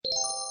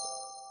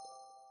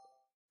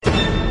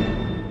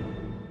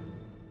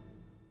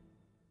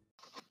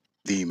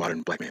the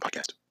Modern Black Man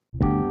Podcast.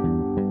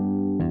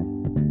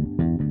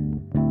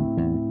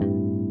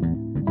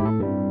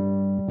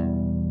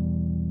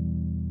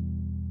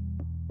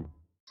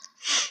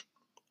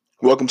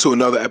 Welcome to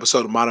another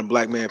episode of Modern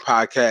Black Man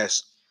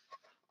Podcast.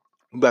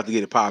 I'm about to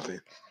get it popping.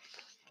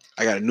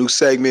 I got a new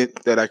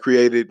segment that I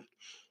created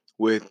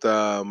with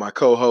my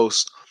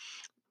co-host,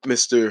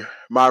 Mr.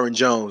 Myron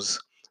Jones,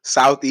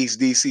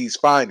 Southeast DC's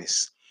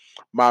finest.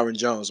 Myron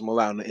Jones, I'm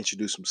allowing him to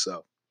introduce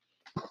himself.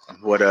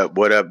 What up,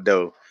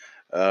 though?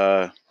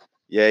 Yeah,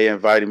 you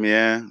invited me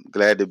in.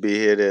 Glad to be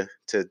here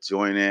to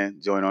join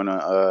on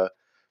a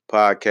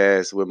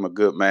podcast with my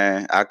good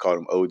man. I call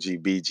him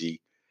OGBG.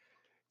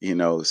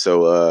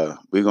 So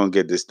we're gonna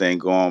get this thing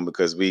going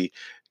because we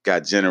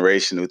got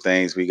generational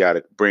things we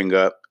gotta bring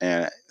up.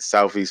 And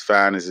Southeast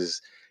Finest is,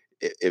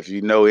 if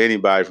you know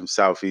anybody from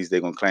Southeast,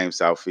 they're gonna claim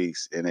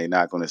Southeast and they're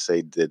not gonna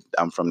say that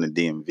I'm from the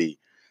DMV.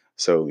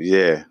 So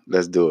yeah,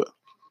 let's do it.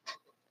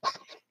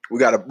 We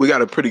got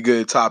a pretty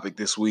good topic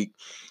this week.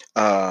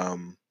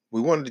 We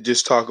wanted to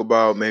just talk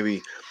about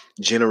maybe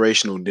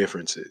generational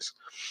differences,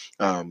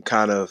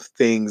 kind of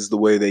things the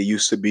way they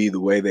used to be, the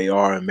way they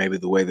are, and maybe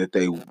the way that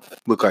they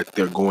look like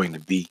they're going to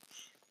be.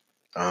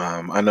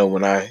 I know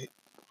when I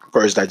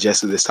first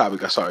digested this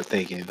topic, I started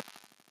thinking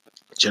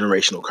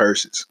generational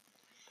curses.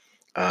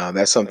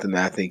 That's something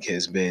that I think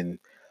has been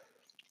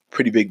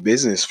pretty big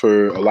business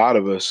for a lot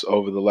of us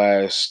over the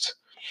last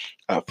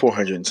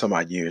 400 and some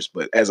odd years.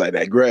 But as I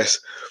digress,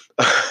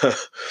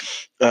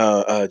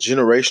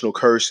 generational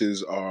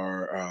curses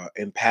are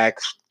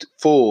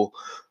impactful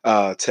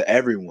to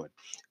everyone.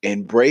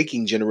 And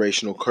breaking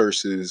generational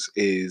curses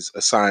is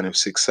a sign of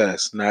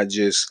success, not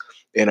just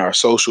in our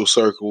social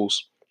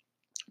circles,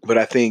 but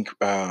I think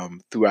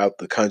throughout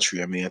the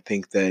country. I mean, I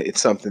think that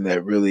it's something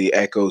that really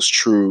echoes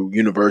true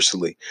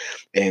universally.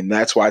 And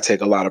that's why I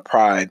take a lot of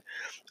pride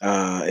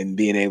in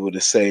being able to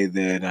say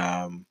that,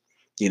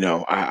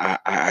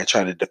 I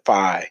try to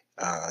defy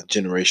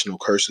generational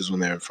curses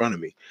when they're in front of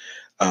me.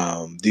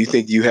 Do you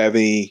think you have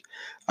any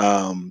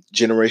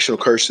generational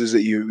curses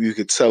that you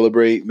could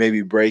celebrate,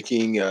 maybe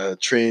breaking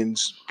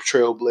trends,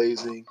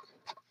 trailblazing?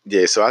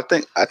 Yeah, so I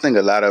think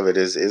a lot of it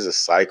is a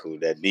cycle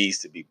that needs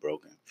to be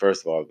broken.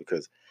 First of all,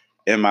 because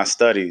in my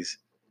studies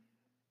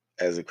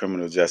as a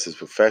criminal justice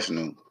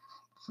professional,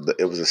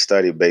 it was a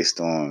study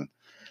based on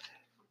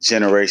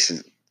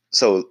generations.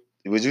 So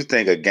would you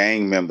think a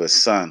gang member's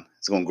son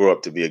is going to grow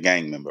up to be a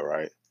gang member,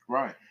 right?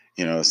 Right.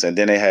 So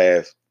then they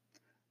have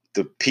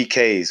the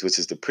PKs, which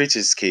is the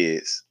preacher's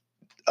kids,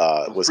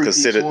 was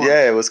considered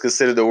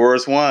the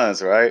worst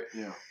ones, right?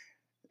 Yeah.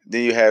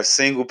 Then you have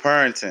single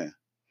parenting.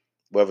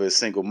 Whether it's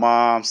single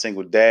mom,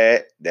 single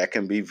dad, that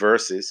can be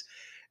versus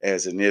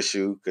as an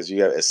issue because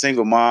you have a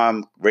single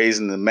mom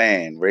raising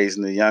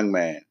a young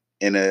man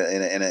in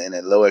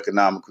a low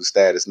economical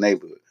status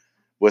neighborhood.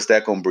 What's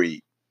that gonna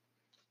breed?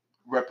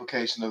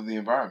 Replication of the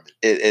environment.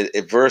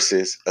 It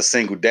versus a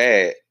single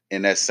dad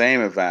in that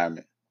same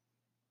environment.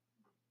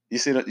 You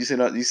see what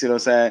I'm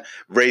saying?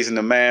 Raising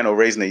a man or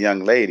raising a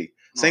young lady.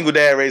 Single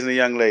dad raising a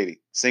young lady.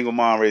 Single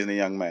mom raising a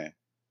young man.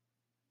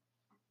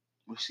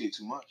 We see it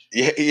too much.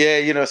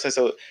 Yeah.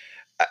 So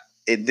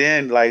it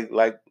then like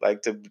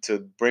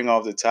to bring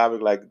off the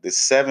topic, like the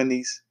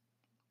 70s,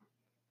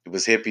 it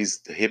was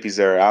hippies. The hippies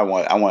era. I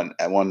want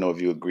to know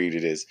if you agree to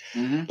this.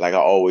 Mm-hmm. Like I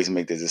always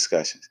make the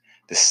discussions.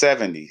 The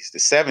 70s, the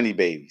 70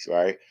 babies,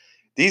 right?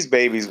 These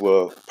babies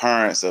were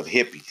parents of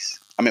hippies.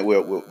 I mean,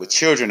 we're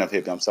children of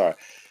hippies. I'm sorry,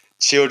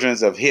 children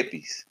of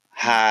hippies.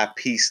 High,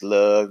 peace,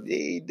 love.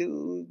 Hey,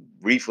 dude,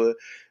 reefer.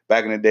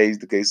 Back in the days,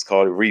 the case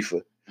called it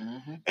reefer.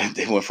 Mm-hmm. And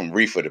they went from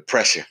reefer to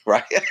pressure,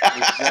 right?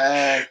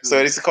 Exactly.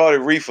 So they called it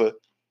reefer.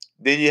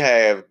 Then you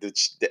have the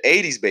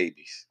 80s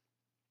babies.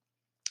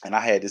 And I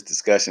had this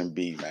discussion,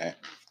 man,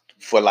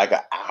 for like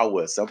an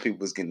hour. Some people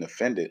was getting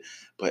offended,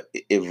 but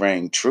it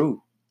rang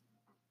true.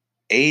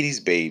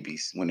 80s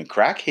babies, when the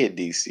crack hit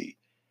DC,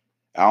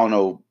 I don't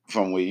know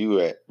from where you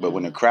at, but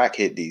when the crack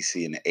hit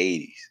DC in the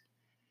 80s,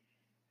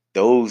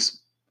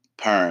 those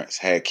parents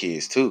had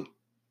kids too.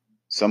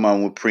 Some of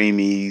them were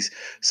preemies.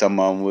 Some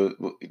of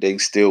them they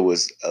still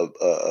was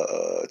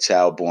a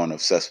child born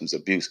of substance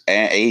abuse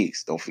and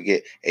AIDS. Don't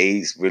forget,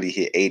 AIDS really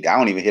hit AIDS. I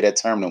don't even hear that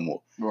term no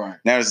more. Right.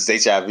 Now it's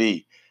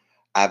HIV.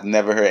 I've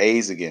never heard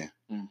AIDS again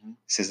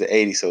since the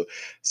 80s.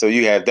 So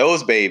you have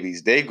those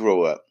babies. They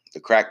grow up, the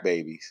crack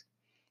babies.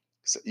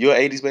 So you're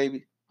an 80s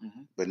baby,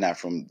 but not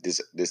from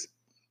this.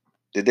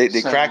 Did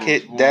they crack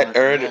hit that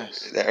area?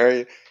 Yes. That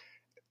area?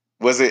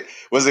 Was it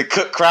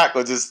cooked crack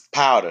or just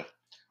powder?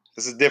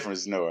 There's a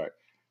difference, right?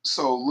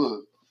 So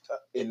look,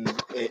 in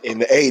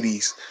the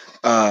 80s,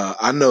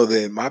 I know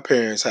that my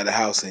parents had a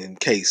house in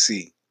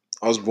KC.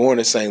 I was born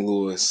in St.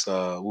 Louis.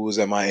 We was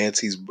at my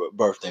auntie's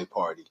birthday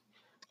party,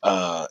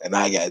 and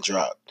I got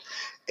dropped.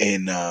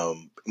 And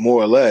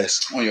more or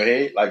less on your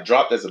head, like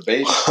dropped as a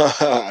baby.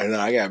 No,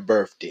 I got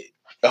birthed it.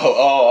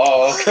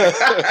 Oh, okay.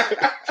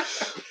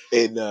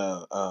 And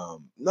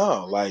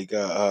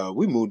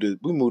we moved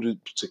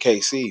to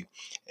KC,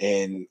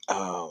 and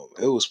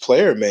it was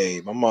player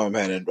made. My mom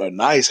had a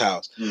nice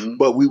house,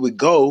 but we would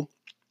go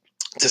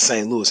to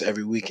St. Louis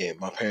every weekend.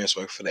 My parents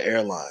work for the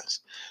airlines,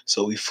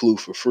 so we flew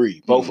for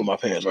free. Both of my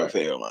parents work for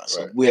the airlines,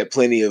 so we had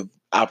plenty of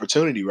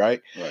opportunity,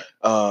 right?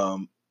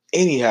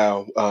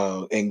 Anyhow,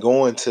 and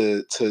going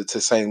to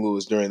St.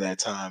 Louis during that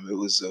time, it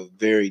was a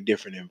very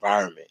different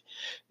environment,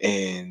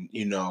 and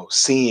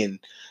seeing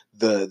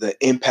the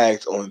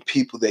impact on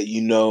people that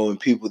you know and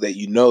people that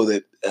you know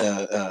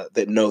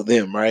that know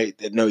them, right?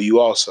 That know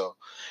you also,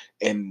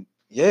 and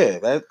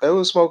yeah, they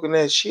was smoking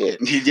that shit.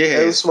 Yeah,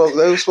 They was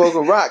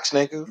smoking rocks,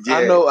 nigga. Yeah,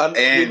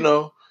 and,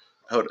 hold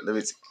on, let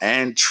me see.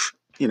 And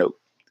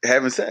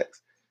having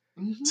sex.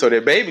 Mm-hmm. So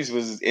their babies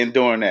was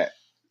enduring that.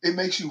 It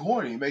makes you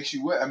horny. It makes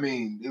you wet. I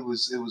mean, it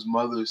was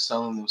mothers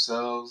selling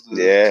themselves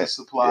to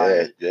supply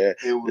it. Yeah.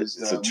 It was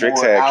so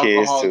more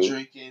alcohol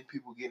drinking,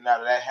 people getting out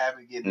of that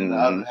habit, getting into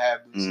other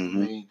habits. Mm-hmm.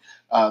 I mean,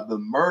 the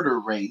murder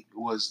rate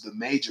was the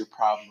major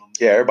problem.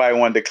 Yeah, everybody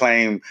wanted to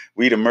claim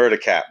we the murder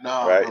cap,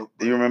 right?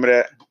 Do you remember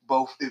that?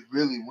 Both, it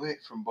really went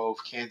from both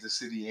Kansas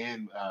City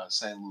and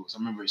St. Louis. I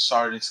remember it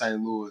started in St.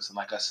 Louis, and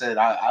like I said,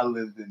 I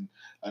lived in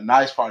a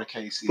nice part of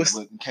KC, but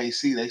in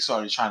KC they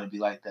started trying to be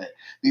like that.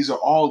 These are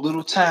all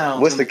little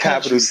towns. What's the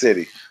capital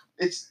city?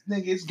 It's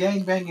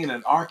gangbanging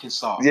in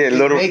Arkansas. Yeah,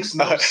 it makes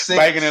no sense.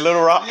 Banging in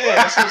Little Rock. Yeah,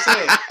 that's what I'm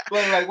saying.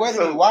 But like, wait a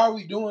minute, why are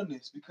we doing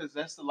this? Because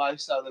that's the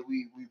lifestyle that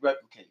we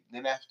replicate.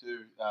 Then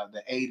after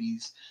the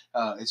 80s,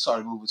 it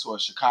started moving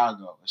towards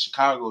Chicago. And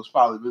Chicago is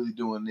probably really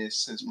doing this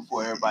since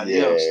before everybody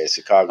else. Yeah,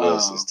 Chicago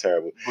is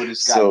terrible. But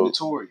it's gotten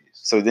notorious.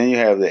 So then you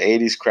have the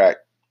 80s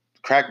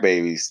crack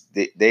babies.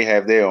 They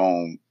have their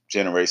own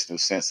generational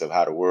sense of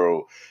how the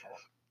world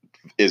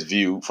is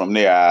viewed from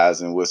their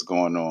eyes and what's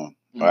going on.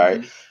 Mm-hmm.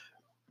 Right?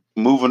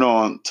 Moving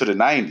on to the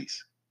 90s.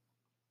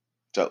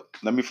 So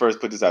let me first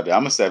put this out there.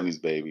 I'm a 70s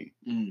baby.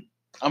 Mm.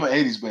 I'm an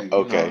 80s baby.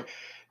 Okay.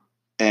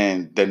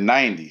 And the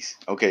 90s,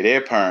 okay,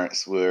 their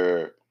parents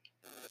were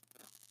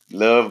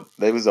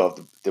they was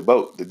off the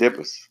boat, the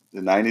dippers.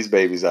 The 90s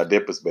babies are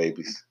dippers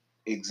babies.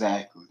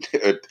 Exactly.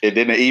 And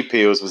then the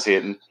E-pills was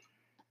hitting.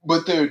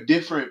 But they're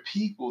different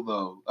people,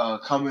 though,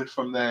 coming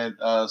from that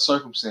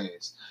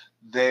circumstance.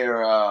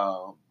 They're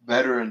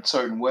better in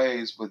certain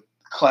ways, but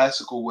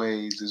classical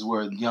ways is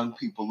where young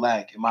people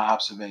lack, in my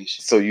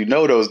observation. So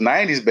those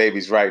 90s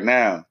babies right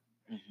now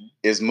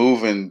is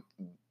moving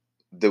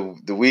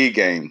the weed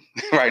game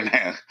right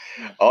now.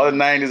 Mm-hmm. All the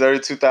 90s, early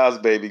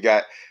 2000s baby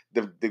got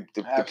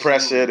the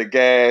pressure, the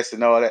gas,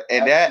 and all that.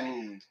 And that,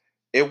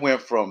 it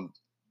went from,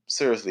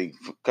 seriously,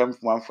 coming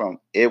from where I'm from,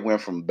 it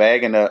went from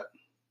bagging up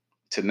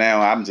to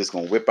now I'm just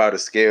going to whip out a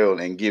scale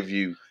and give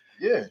you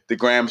the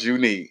grams you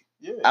need.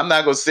 Yeah. I'm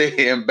not going to sit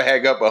here and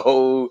bag up a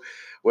whole,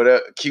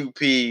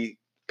 QP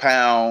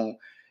pound,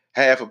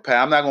 half a pound.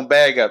 I'm not going to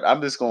bag up.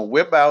 I'm just going to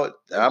whip out.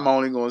 I'm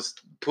only going to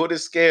put a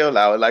scale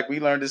out. Like we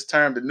learned this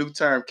term, the new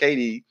term,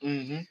 KD.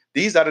 Mm-hmm.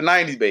 These are the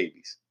 90s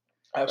babies.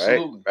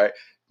 Absolutely. Right?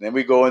 Then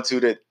we go into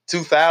the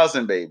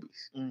 2000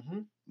 babies.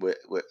 Mm-hmm.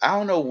 I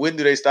don't know, when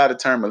do they start the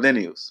term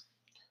millennials?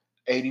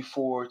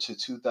 84 to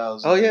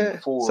 2004, oh, yeah.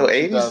 So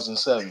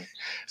 2007.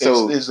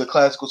 So it's the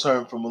classical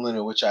term for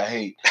millennial, which I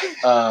hate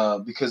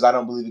because I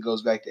don't believe it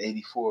goes back to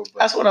 84. But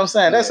that's what I'm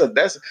saying. Yeah.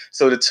 That's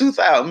so the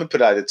 2000. Let me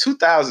put it out, the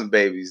 2000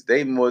 babies.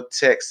 They more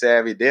tech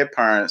savvy. Their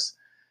parents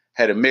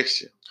had a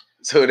mixture.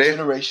 So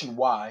Generation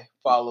Y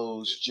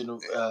follows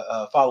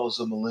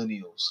the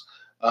millennials,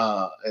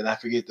 and I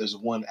forget there's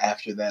one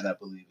after that, I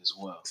believe, as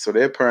well. So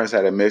their parents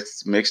had a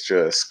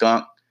mixture of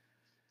skunk.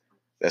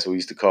 That's what we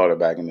used to call it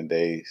back in the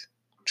days.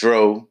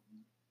 Dro,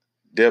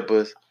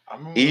 dippers,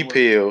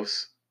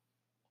 E-pills.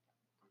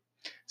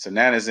 So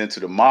now it's into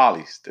the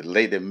mollies, the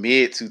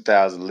mid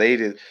 2000s,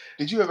 later.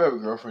 Did you ever have a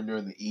girlfriend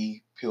during the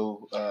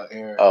E-pill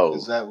era? Oh,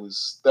 because that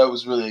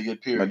was really a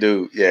good period. My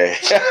dude, yeah.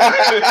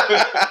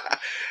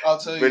 I'll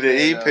tell you. But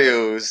the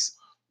E-pills,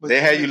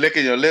 they had you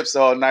licking your lips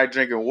all night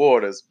drinking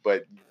waters,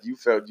 but you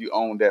felt you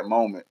owned that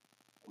moment.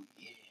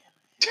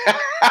 Yeah.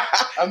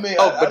 I mean,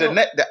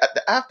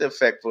 the after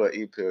effect for an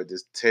E-pill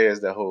just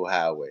tears the whole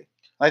highway.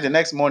 Like the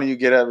next morning you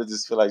get up and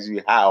just feel like you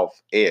high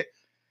off air.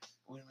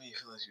 What do you mean you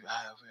feel like you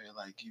high off air?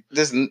 Like you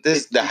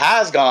the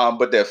high's gone,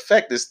 but the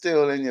effect is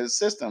still in your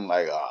system.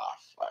 Like,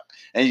 fuck.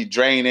 And you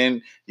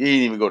draining, you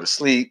didn't even go to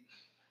sleep.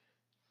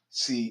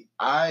 See,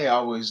 I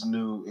always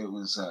knew it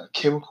was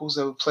chemicals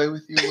that would play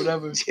with you or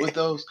whatever with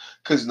those.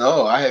 Because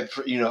I had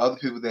other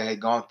people that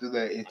had gone through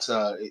that. It's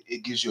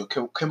it gives you a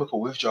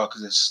chemical withdrawal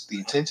because it's the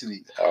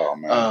intensity. Oh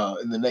man!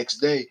 And the next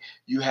day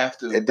you have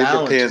to. It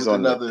depends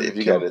on if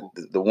you chemical.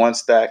 Got the one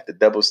stack, the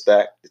double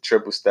stack, the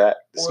triple stack,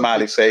 the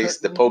smiley face,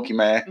 the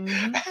Pokemon.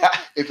 Mm-hmm.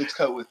 If it's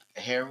cut with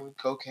heroin,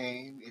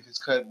 cocaine, if it's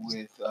cut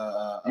with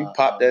you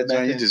pop that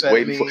joint, you just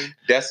waiting for.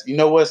 That's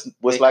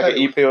what's like an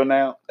E-pill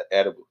now, the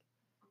edible.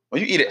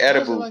 When you eat an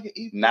edible, like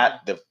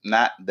not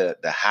the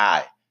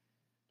high,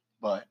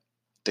 but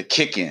the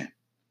kick in.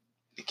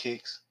 It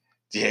kicks.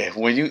 Yeah,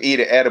 when you eat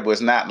an edible,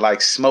 it's not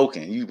like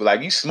smoking. You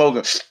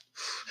smoking,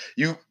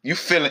 you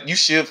feeling. You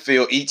should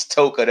feel each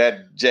toke of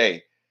that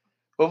J.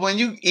 But when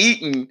you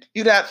eating,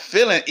 you're not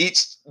feeling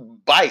each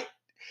bite.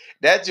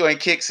 That joint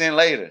kicks in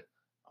later.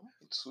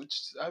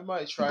 I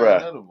might try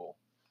an edible.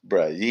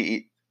 Bruh, you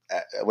eat.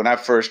 when I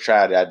first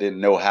tried it, I didn't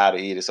know how to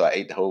eat it, so I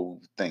ate the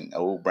whole thing, a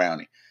whole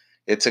brownie.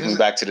 It took me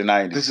back to the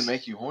 90s. Does it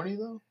make you horny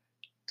though?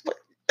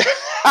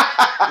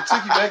 It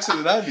took you back to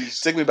the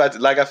 90s. Took me back to,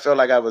 like, I felt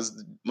like I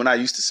was when I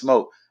used to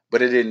smoke,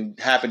 but it didn't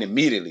happen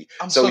immediately.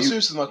 I'm so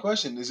serious with my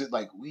question. Is it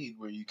like weed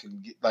where you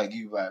can get like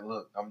you like,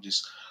 look,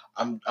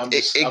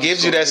 it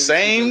gives you that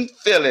same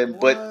feeling,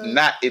 but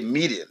not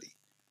immediately.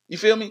 You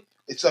feel me?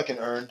 It's like an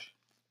earned.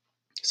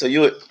 So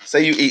you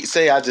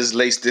say I just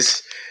laced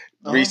this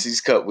Reese's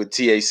cup with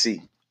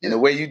THC. And the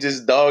way you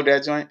just dog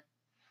that joint,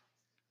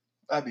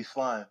 I'd be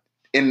flying.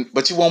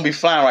 But you won't be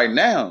flying right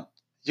now.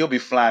 You'll be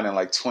flying in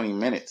like 20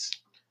 minutes.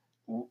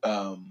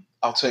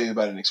 I'll tell you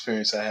about an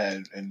experience I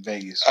had in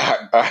Vegas. All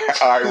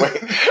right,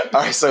 wait.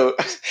 All right, so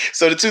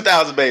the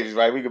 2000 babies,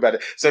 right? We go about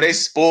it. So they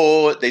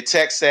spoiled, they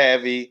tech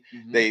savvy.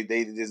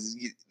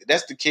 Mm-hmm.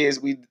 That's the kids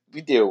we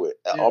deal with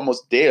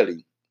almost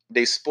daily.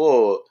 They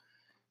spoiled.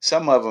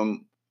 Some of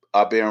them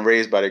are being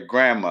raised by their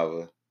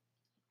grandmother.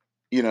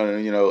 You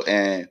know,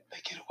 and they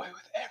get away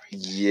with everything.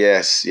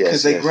 Yes.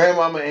 Because their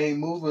grandmama ain't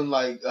moving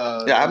like.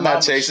 I'm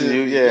not chasing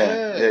you.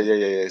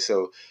 Yeah.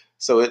 So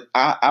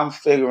I'm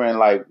figuring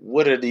like,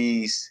 what are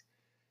these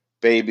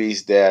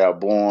babies that are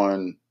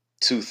born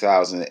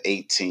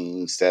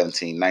 2018,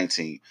 17,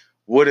 19?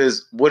 What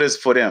is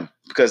for them?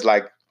 Because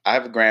like I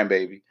have a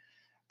grandbaby,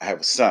 I have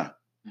a son.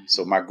 Mm-hmm.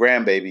 So my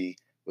grandbaby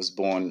was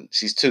born.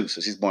 She's 2,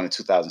 so she's born in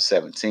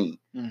 2017.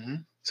 Mm-hmm.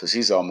 So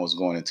she's almost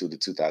going into the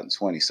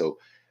 2020. So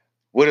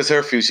what does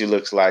her future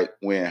looks like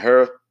when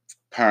her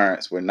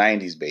parents were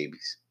 90s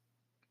babies?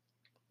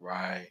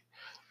 Right.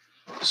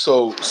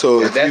 So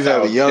if you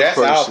have a young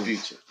person, that's our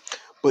future.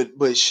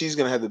 But she's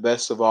gonna have the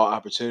best of all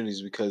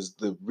opportunities, because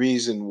the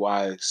reason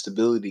why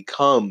stability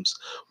comes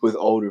with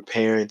older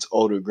parents,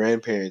 older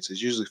grandparents,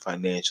 is usually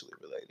financially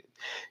related.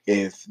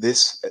 If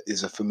this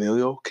is a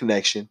familial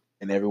connection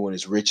and everyone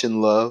is rich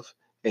in love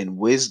and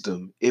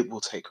wisdom, it will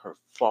take her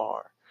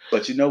far.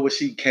 But you know what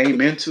she came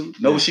into?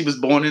 Know what she was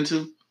born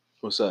into?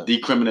 What's that?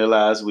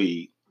 Decriminalized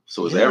weed.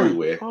 So it's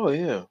everywhere. Oh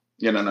yeah.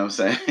 You know what I'm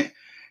saying?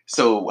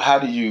 So how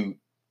do you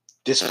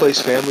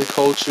displaced family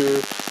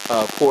culture,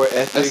 poor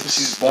ethics? That's what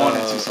she's born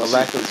into. So a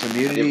lack of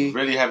community. It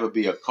really have to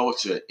be a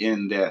culture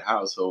in that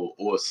household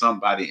or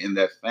somebody in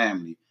that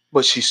family.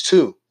 But she's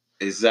 2.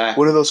 Exactly.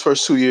 What are those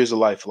first 2 years of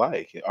life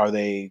like? Are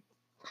they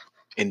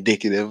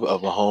indicative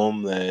of a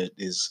home that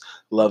is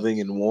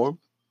loving and warm?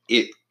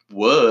 It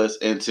was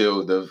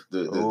until the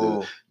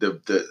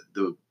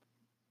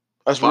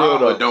that's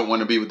father real, don't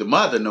want to be with the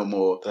mother no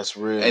more. That's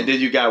real. And then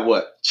you got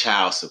what?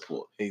 Child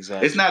support.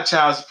 Exactly. It's not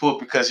child support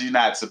because you're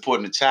not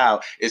supporting the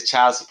child. It's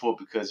child support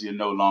because you're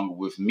no longer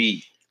with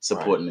me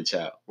supporting the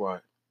child.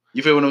 Right.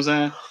 You feel what I'm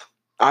saying?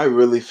 I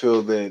really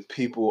feel that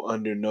people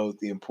undernote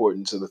the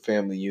importance of the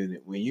family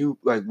unit. When you,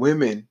 like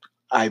women,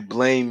 I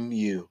blame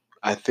you.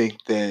 I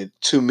think that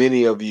too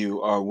many of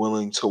you are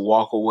willing to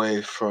walk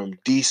away from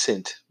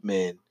decent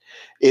men,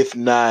 if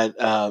not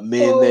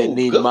men that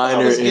need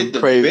minor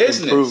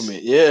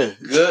improvement. Yeah,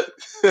 good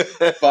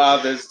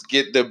fathers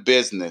get the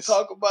business.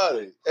 Talk about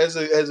it. As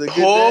a good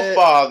poor dad,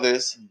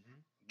 fathers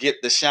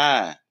get the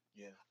shine.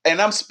 Yeah.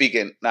 And I'm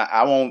speaking now.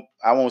 I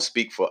won't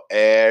speak for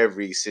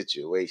every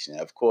situation.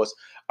 Of course,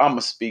 I'm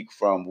gonna speak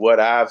from what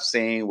I've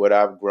seen, what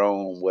I've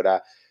grown, what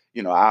I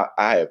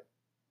have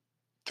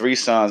 3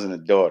 sons and a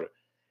daughter.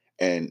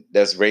 And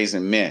that's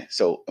raising men.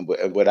 So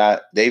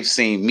they've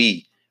seen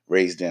me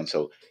raise them.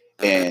 So,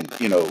 and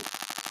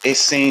it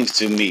seems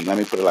to me, let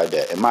me put it like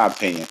that. In my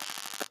opinion,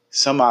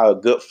 some of our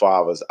good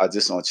fathers are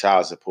just on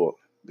child support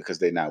because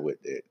they're not with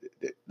it.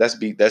 Let's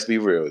be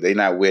real. They're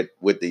not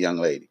with the young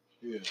lady.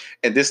 Yeah.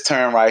 And this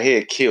term right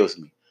here kills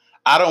me.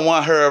 I don't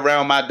want her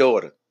around my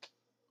daughter.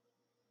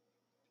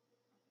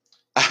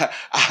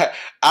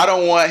 I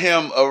don't want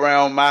him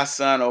around my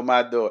son or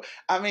my daughter.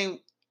 I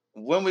mean,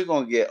 when we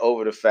gonna get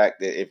over the fact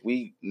that if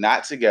we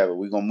not together,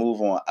 we're gonna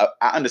move on.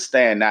 I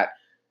understand not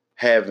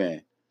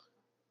having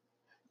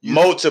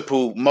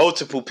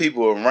multiple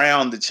people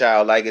around the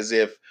child, like as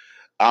if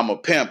I'm a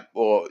pimp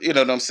or you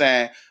know what I'm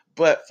saying.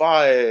 But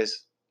far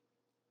as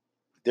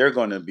they're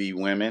gonna be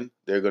women,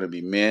 they're gonna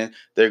be men,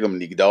 they're gonna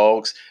be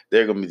dogs,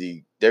 they're gonna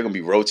be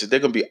roaches,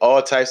 they're gonna be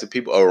all types of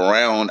people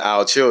around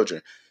our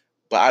children.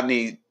 But I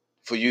need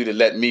for you to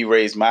let me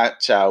raise my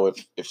child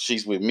if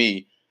she's with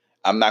me.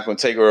 I'm not going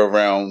to take her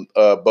around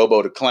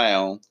Bobo the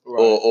Clown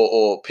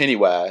or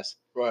Pennywise.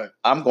 Right.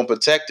 I'm going to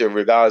protect her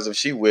regardless if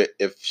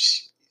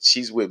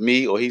she's with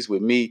me or he's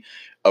with me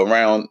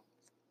around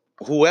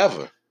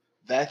whoever.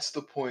 That's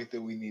the point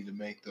that we need to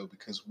make, though,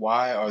 because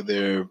why are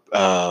there,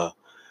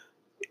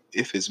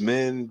 if it's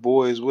men,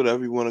 boys,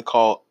 whatever you want to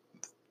call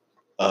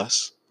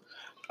us,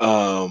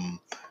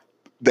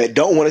 that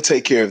don't want to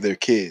take care of their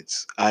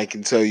kids? I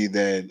can tell you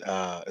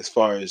that as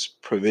far as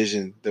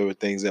provision, there were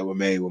things that were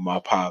made with my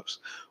pops.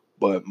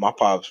 But my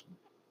pops,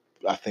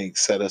 I think,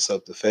 set us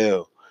up to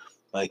fail.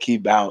 Like, he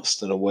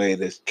bounced in a way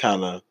that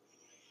kind of,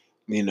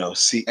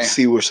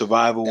 see where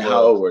survival was.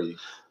 How old were you?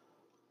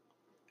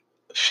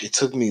 It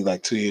took me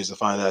like 2 years to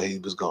find out he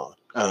was gone.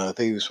 I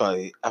think he was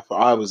probably,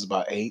 I was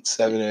about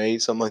 7 or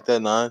 8, something like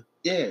that, 9.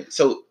 Yeah.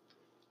 So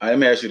let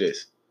me ask you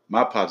this: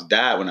 my pops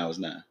died when I was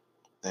 9.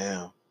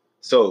 Damn.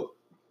 So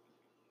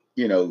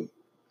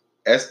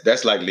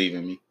that's like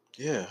leaving me.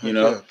 Yeah. You Heck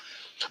know. yeah.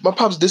 My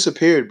pops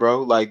disappeared,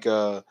 bro. Like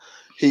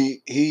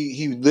he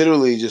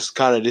literally just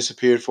kind of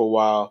disappeared for a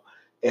while.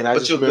 And I But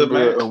just you're a good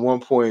remember man. at one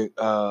point,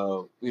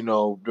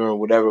 during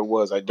whatever it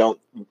was, I don't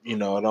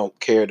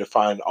care to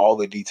find all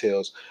the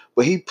details,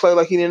 but he played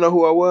like he didn't know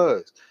who I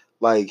was.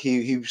 Like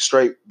he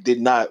straight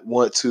did not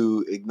want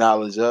to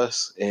acknowledge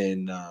us,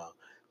 and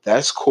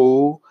that's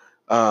cool.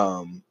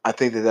 I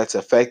think that that's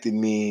affected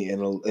me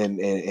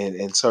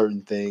in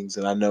certain things,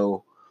 and I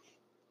know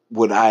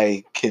what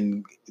I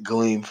can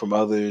glean from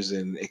others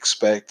and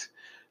expect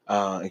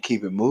and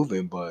keep it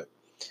moving. But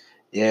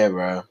yeah,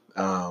 bro,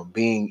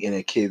 being in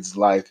a kid's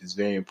life is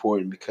very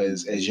important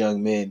because as Mhm.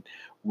 young men,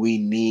 we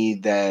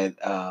need that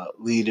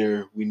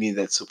leader, we need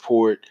that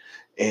support.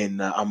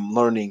 And I'm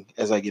learning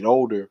as I get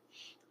older.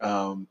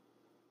 Um,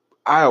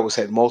 I always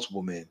had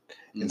multiple men.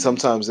 And Mhm.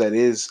 sometimes that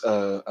is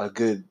a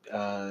good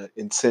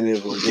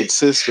incentive or a good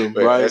system,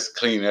 Wait, right? let's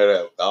clean that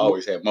up. I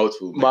always had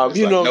multiple men. Mom, It's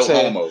you like know what I'm no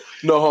saying? homo.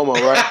 No homo,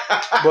 right?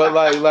 But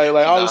like I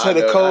No, always I had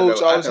a know, I coach,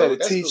 know, I I always had know. a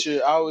That's cool.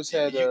 teacher, I always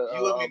had You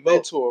and a me both.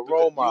 mentor, a Because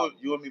role model.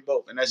 you and me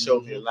both, and that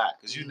showed me a Hmm. lot.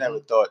 Because you never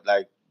Hmm. thought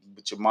like,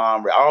 but your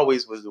mom. I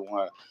always was the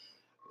one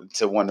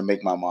to want to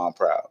make my mom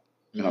proud.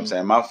 You know what I'm Hmm.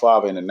 saying? My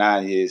father in the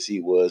 9 years he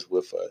was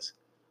with us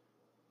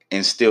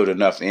instilled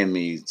enough in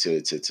me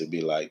to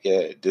be like,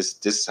 yeah, this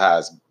is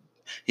how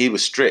he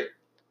was strict.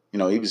 He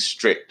was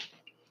strict.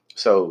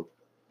 So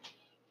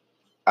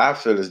I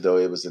feel as though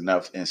it was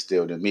enough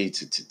instilled in me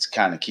to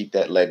kind of keep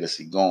that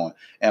legacy going.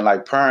 And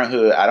like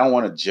parenthood, I don't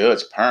want to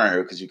judge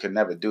parenthood because you can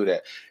never do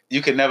that.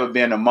 You can never be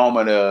in a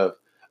moment of,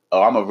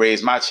 oh, I'm gonna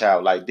raise my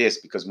child like this,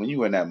 because when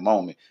you in that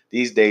moment,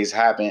 these days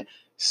happen,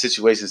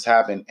 situations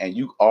happen, and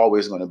you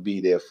always gonna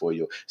be there for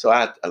you. So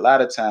a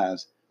lot of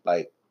times,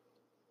 like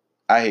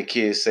I hear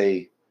kids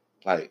say,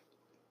 like,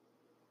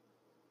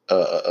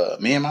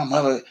 me and my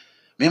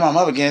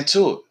mother get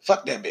into it.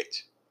 Fuck that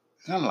bitch.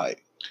 And I'm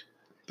like,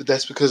 But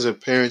that's because their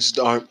parents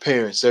aren't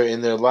parents; they're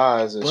in their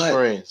lives as but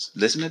friends.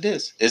 listen to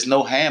this. There's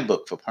no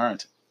handbook for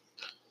parenting.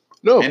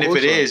 No, of And if it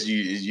course not. is,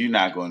 you're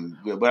not going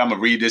to. But I'm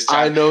gonna read this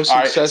I chapter. know All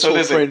right. So successful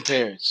listen, friend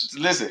parents.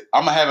 listen.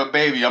 I'm gonna have a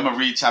baby. I'm gonna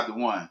read chapter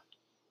 1.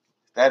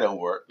 That don't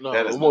work. That No,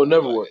 it is not won't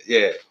gonna work never like work. that.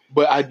 Yeah.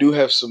 But I do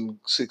have some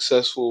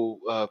successful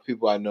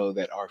people I know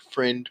that are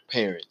friend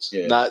parents.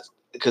 Yeah. Not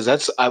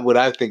because what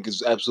I think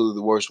is absolutely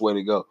the worst way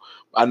to go.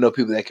 I know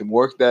people that can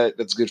work that.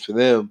 That's good for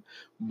them.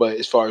 But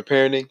as far as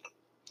parenting,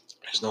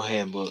 there's no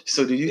handbook.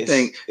 So do you It's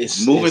think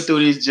it's moving it's through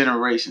these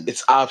generations,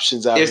 it's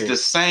options out it's the here.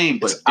 same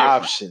It's but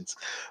different? options.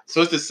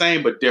 So it's the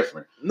same but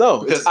different No,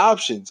 it's because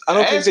options. I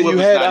don't think ass that you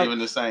whooping's had not even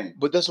the same.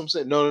 but that's what I'm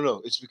saying.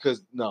 No. It's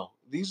because no,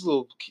 these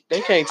little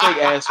they can't take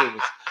ass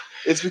whoopings.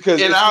 It's because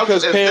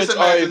Just parents are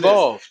imagine this.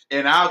 evolved.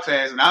 In our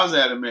class, when I was in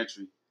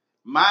elementary,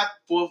 my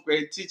 4th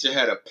grade teacher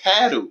had a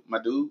paddle, my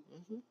dude.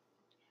 Hmm.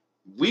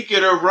 We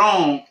get her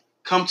wrong,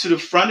 come to the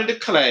front of the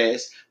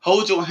class,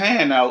 hold your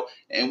hand out,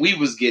 and we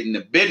was getting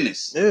the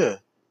business. Yeah.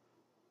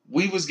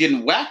 We was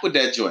getting whacked with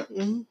that joint.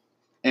 Hmm.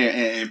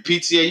 And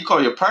PTA, you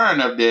call your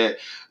parent up there,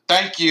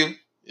 thank you.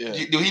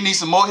 Yeah. Do he need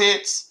some more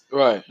hits?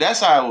 Right.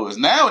 That's how it was.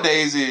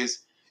 Nowadays is,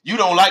 you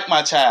don't like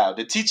my child.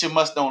 The teacher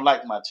must don't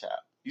like my child.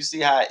 You see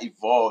how it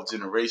evolved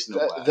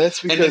generational wise.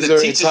 That's And then because the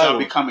they're teachers are entitled.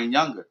 becoming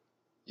younger.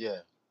 Yeah.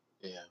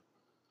 Yeah.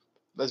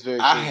 That's very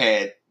I true.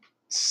 had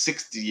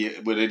 60 years,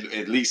 but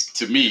at least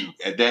to me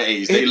at that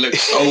age, they look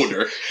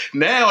older.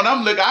 Now, and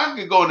I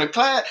could go into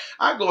class,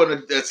 I go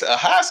into a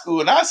high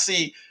school and I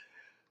see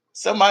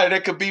somebody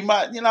that could be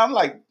I'm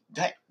like,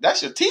 dang,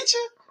 that's your teacher?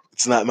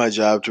 It's not my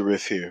job to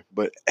riff here,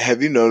 but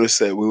have you noticed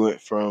that we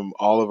went from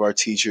all of our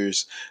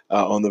teachers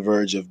on the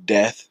verge of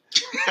death,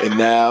 and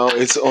now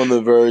it's on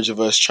the verge of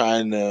us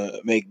trying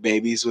to make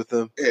babies with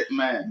them?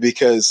 Man.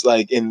 Because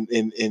like in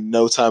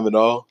no time at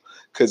all.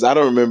 Because I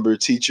don't remember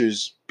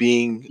teachers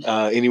being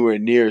anywhere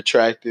near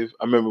attractive.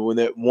 I remember when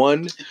that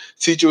one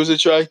teacher was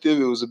attractive,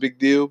 it was a big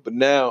deal. But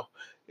now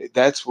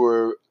that's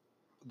where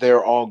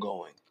they're all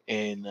going.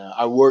 And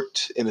I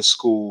worked in a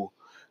school.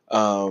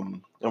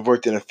 I've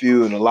worked in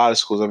a lot of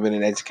schools. I've been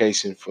in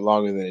education for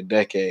longer than a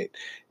decade,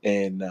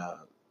 and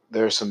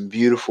there are some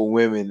beautiful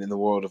women in the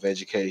world of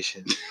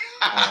education.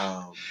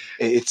 Um,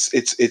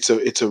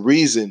 it's a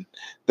reason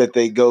that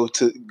they go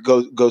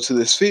to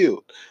this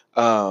field,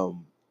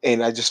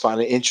 and I just find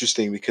it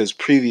interesting because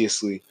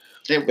previously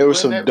there were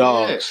some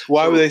dogs.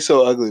 Why were they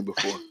so ugly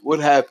before? What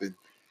happened?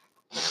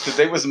 Because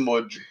they was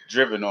more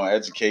driven on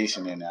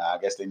education, and I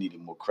guess they needed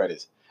more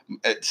credits.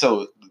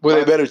 So Were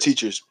they better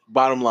teachers?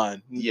 Bottom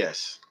line.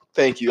 Yes.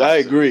 Thank you.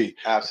 Absolutely. I agree.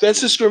 Absolutely.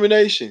 That's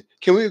discrimination.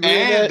 Can we agree on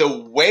And that?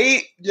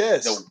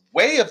 the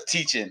way of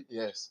teaching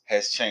Yes.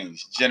 has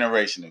changed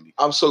generationally.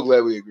 I'm so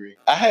glad we agree.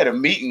 I had a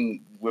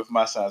meeting with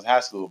my son's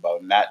high school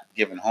about not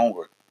giving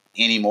homework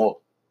anymore.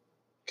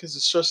 Because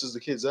it stresses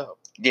the kids out.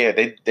 Yeah,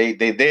 they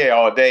there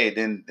all day,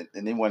 then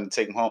they want to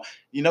take them home.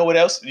 You know what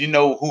else? You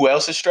know who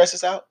else it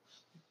stresses out?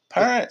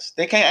 Parents.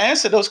 They can't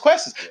answer those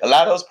questions. A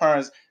lot of those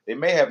parents, they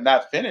may have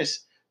not finished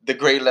the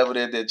grade level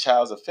that their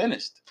childs are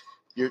finished.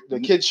 The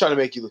kid's trying to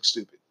make you look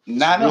stupid.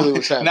 Not only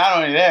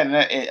that,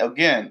 and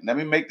again, let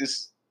me make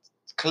this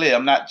clear.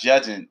 I'm not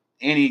judging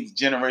any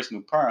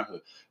generational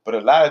parenthood, but a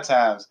lot of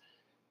times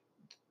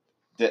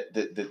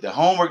the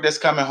homework that's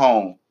coming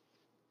home,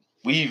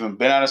 we even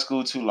been out of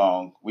school too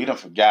long, we done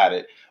forgot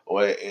it,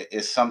 or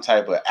it's some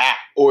type of app,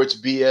 or it's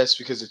BS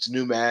because it's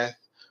new math,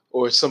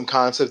 or it's some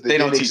concept that they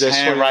don't teach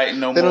handwriting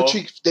no more.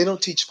 They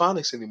don't teach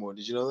phonics anymore.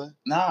 Did you know that?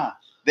 Nah,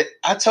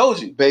 I told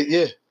you.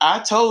 Yeah, I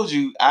told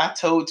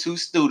 2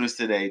 students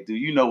today. Do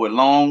you know what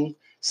long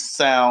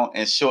sound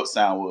and short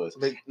sound was?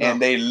 No.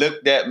 And they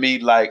looked at me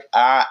like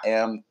I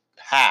am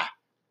high.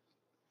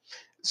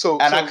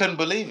 I couldn't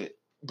believe it.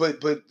 But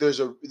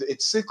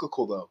it's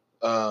cyclical though.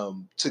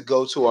 To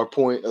go to our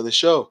point of the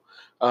show,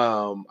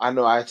 I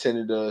know I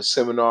attended a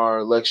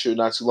seminar lecture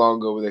not too long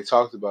ago where they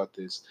talked about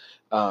this.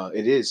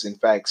 It is in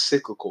fact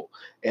cyclical,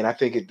 and I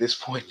think at this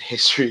point in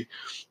history,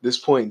 this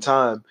point in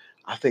time,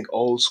 I think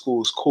old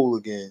school is cool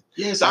again.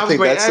 Yes, I was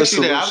going to ask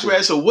you that. I was going to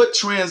ask you, what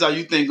trends are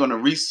you think going to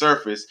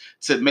resurface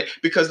to make?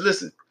 Because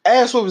listen,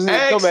 ask what was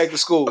come back to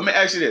school. Let me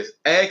ask you this.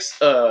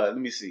 Let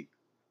me see.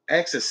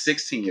 Ask a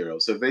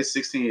 16-year-old. So if they're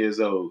 16 years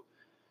old,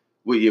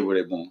 what year were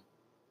they born?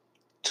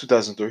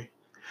 2003.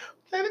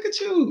 Hey, look at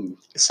you.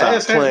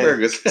 Stop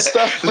playing.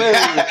 Stop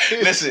playing.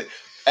 Listen,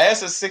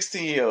 ask a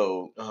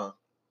 16-year-old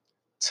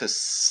to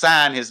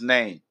sign his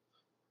name.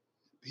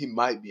 He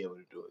might be able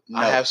to do it. No,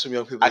 I have some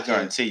young people. I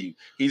guarantee you.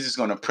 He's just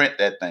going to print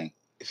that thing.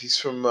 If he's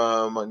from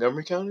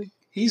Montgomery County?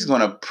 He's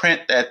going to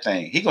print that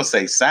thing. He's going to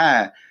say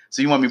sign.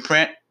 So you want me to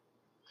print?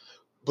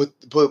 But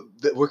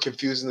we're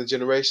confusing the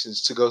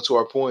generations, to go to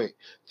our point.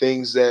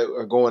 Things that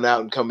are going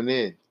out and coming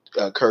in,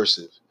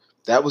 cursive.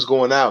 That was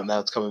going out, now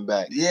it's coming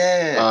back.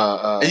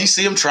 Yeah. And you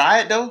see them try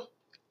it, though?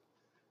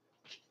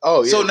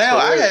 Oh, yeah. So now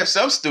I have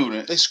some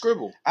students. They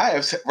scribble.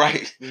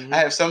 Mm-hmm. I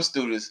have some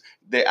students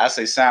that I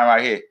say, sign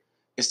right here.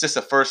 It's just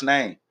a first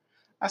name.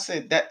 I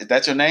said,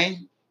 that's your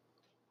name?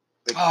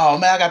 Oh,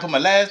 man, I got to put my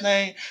last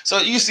name. So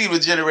you see where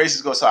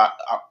generations go. So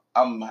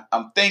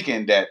I'm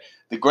thinking that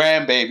the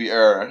grandbaby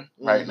era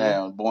right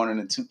now, born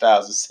in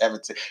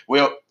 2017,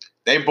 well,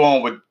 they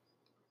born with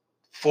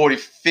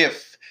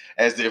 45th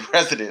as their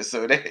resident.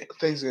 So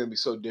things are going to be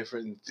so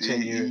different in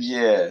 10 years.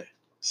 Yeah.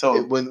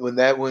 So when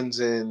that one's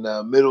in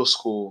middle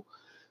school,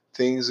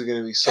 things are going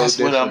to be so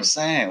different. That's what I'm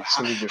saying.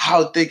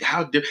 How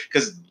different?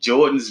 Because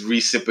Jordan's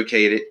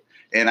reciprocated.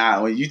 And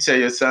when you tell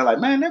your son, like,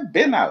 man, they've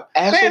been out.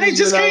 Man, they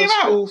just came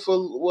out. School for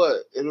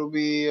what? It'll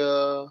be,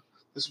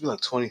 this will be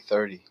like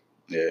 2030.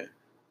 Yeah,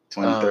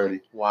 2030.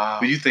 Wow.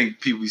 But you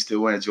think people still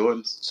wearing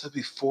Jordans? So it'll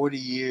be 40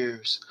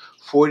 years,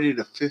 40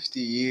 to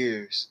 50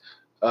 years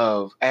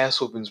of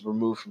ass whoopings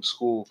removed from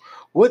school.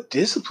 What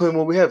discipline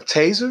will we have?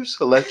 Tasers?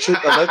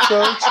 Electrodes?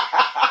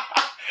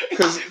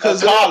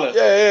 Because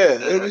yeah.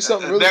 It'll be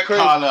something really that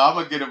crazy. Collar, I'm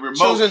going to get a remote.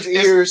 Children's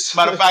ears.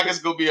 Matter of fact, it's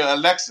going to be an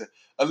Alexa.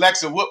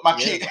 Alexa, whoop my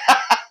kid.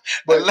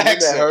 But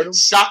Alexa, hurt him?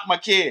 Shock my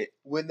kid.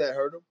 Wouldn't that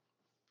hurt him?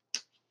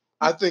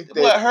 I think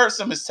that what hurts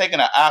him is taking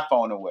an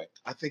iPhone away.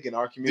 I think in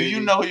our community, do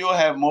you know you'll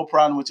have more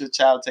problem with your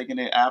child taking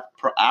their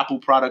Apple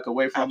product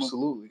away from them?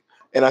 Absolutely.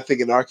 And I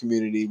think in our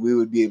community, we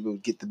would be able to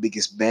get the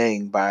biggest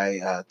bang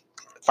by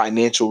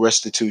financial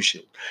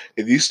restitution.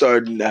 If you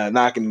start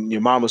knocking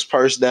your mama's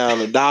purse down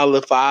 $1,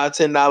 $5,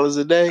 $10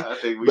 a day,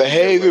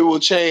 behavior will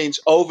change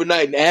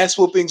overnight, and ass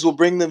whoopings will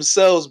bring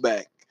themselves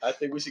back. I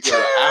think we should get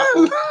an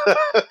Apple,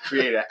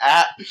 create an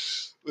app.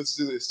 Let's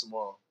do this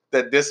tomorrow.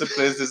 That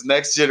disciplines this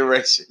next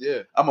generation.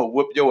 Yeah. I'm going to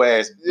whoop your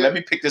ass. Yeah. Let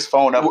me pick this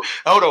phone up.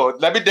 Hold on.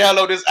 Let me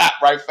download this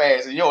app right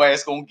fast, and your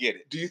ass going to get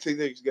it. Do you think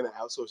they're going to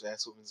outsource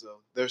ass whoopings, though?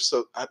 They're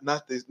so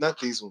not these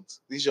ones.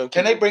 These young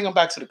people. Can they bring them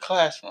back to the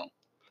classroom?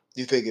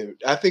 You think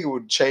I think it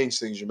would change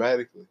things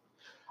dramatically.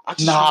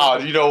 No,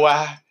 you know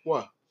why?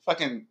 Why?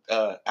 Fucking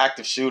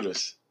active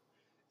shooters.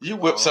 You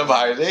whip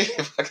somebody, they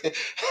fucking.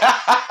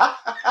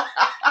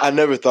 I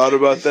never thought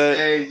about that.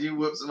 Hey, you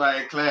whip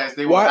somebody in class.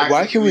 They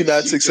why can we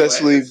not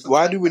successfully?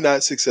 Why do we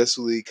not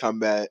successfully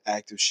combat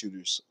active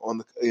shooters on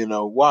the?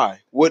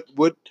 Why? What?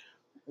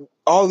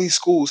 All these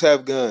schools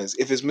have guns.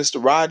 If it's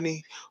Mr.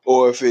 Rodney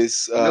or if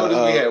it's we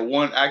had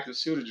one active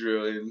shooter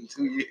drill in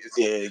 2 years.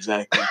 Yeah,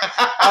 exactly.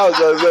 I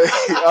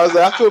was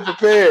like, I feel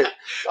prepared.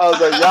 I was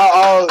like, y'all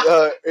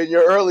all in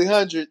your early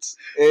hundreds,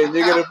 and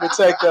you're gonna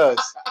protect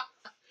us.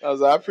 I was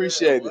like, I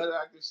appreciate it.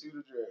 Active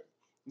shooter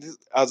drill.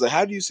 I was like,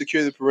 how do you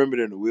secure the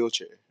perimeter in a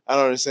wheelchair? I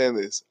don't understand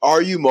this.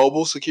 Are you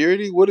mobile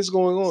security? What is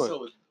going on?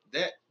 So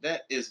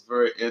that is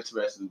very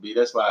interesting, B.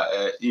 That's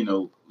why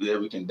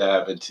we can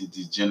dive into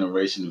the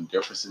generational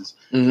differences,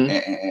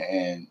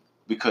 and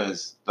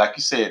because, like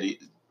you said,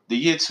 the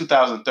year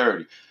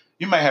 2030,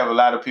 you may have a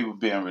lot of people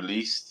being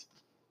released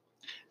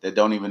that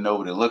don't even know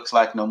what it looks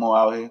like no more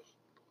out here.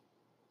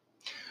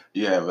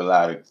 You have a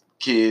lot of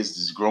kids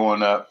that's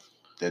growing up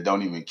that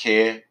don't even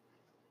care.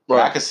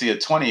 Right. I could see a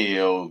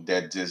 20-year-old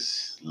that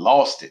just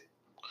lost it.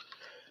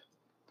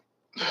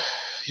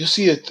 You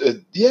see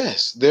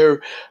yes,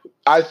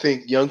 I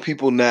think young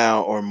people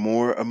now are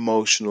more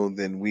emotional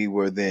than we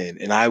were then,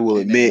 and I will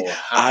And they admit more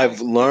high I've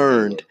than we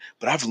learned, were.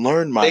 but I've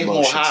learned my They more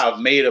emotions. high of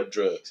made up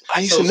drugs.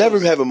 I used to never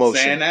have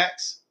emotion.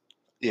 Xanax,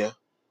 Yeah.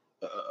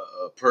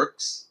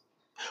 Perks.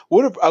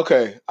 What?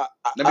 Okay.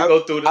 Let me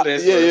go through the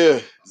list. Yeah.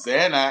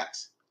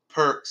 Xanax,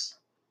 Perks,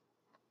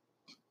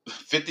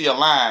 50 a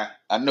line.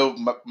 I know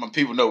my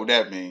people know what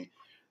that means.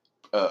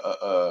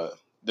 The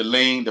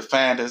lean, the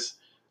Fanders.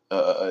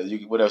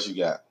 What else you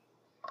got?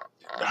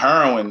 The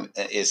heroin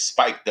is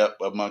spiked up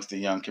amongst the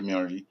young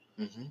community.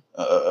 Mm-hmm.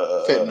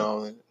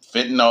 Fentanyl.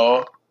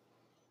 Fentanyl.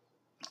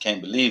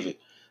 Can't believe it.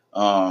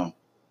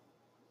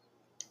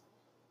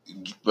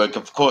 But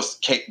of course,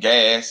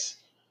 gas.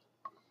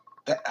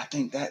 I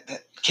think that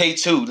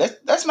K2.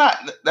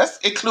 Let's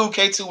include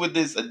K2 with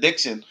this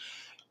addiction.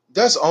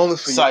 That's only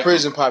for your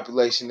prison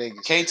population,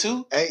 niggas.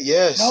 K2?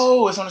 Yes.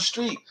 No, it's on the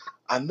street.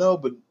 I know,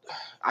 but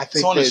I think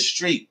it's on the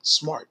street.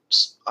 Smart.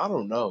 I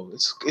don't know.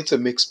 It's a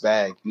mixed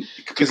bag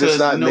because it's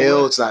not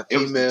male, it's not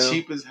female. It was the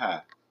cheapest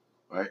high,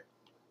 right?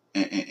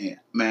 And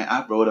man,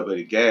 I rode up at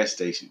a gas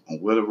station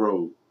on Willow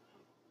Road.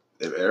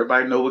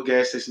 Everybody know what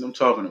gas station I'm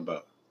talking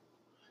about.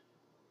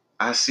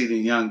 I see the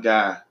young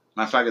guy.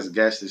 Matter of fact, it's a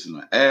gas station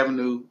on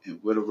Avenue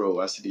and Willow Road.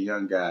 I see the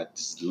young guy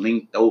just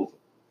linked over.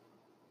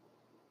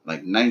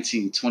 Like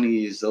 19, 20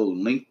 years old,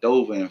 linked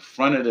over in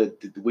front of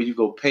the where you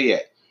go pay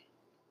at.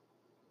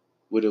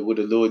 With a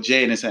little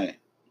J in his hand.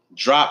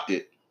 Dropped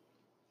it.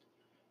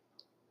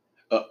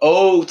 An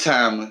old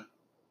timer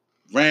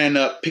ran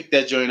up, picked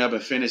that joint up,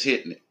 and finished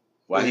hitting it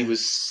while he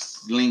was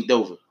linked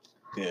over.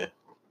 Yeah.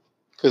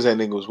 Because that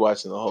nigga was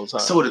watching the whole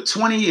time. So the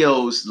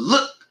 20-year-olds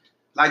look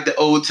like the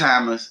old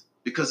timers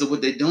because of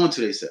what they're doing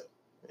to themselves.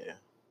 Yeah.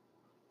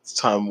 It's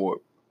time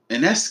warp.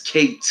 And that's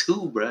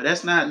K2, bro.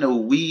 That's not no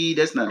weed.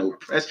 That's not no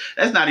press.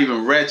 That's not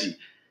even Reggie.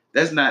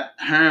 That's not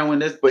heroin.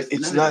 But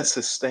it's not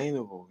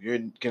sustainable. You're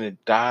gonna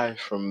die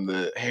from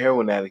the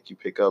heroin addict you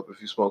pick up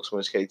if you smoke so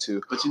much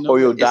K2. But you know, or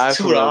you'll die it's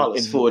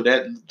 $2 for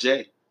that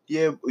J.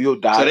 Yeah, you'll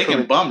die. So they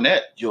can bum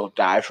that. You'll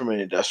die from an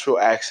industrial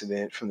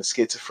accident, from the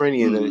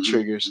schizophrenia that it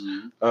triggers,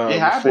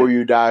 Mm-hmm. before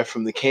you die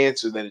from the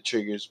cancer that it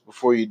triggers,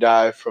 before you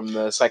die from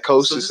the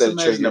psychosis that it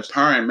triggers. Imagine a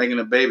parent making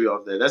a baby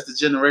off that. That's the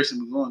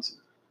generation we're going to.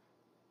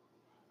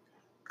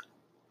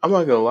 I'm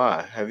not gonna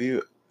lie. Have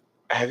you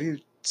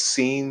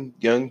seen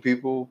young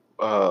people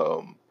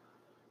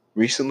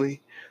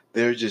recently?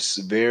 They're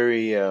just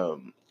very.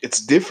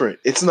 It's different.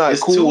 It's not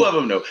it's cool. Two of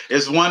them though.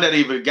 It's one that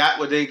even got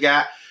what they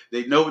got.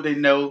 They know what they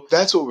know.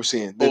 That's what we're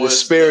seeing. The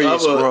disparity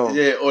is grown.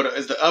 Yeah, or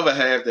it's the other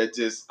half that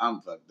just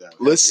I'm fucked up.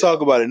 Let's talk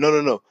about it.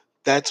 No.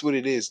 That's what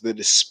it is. The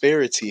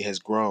disparity has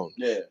grown.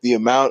 Yeah. The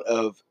amount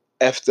of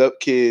effed up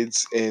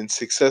kids and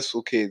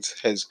successful kids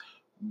has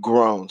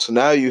grown. So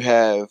now you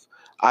have,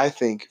 I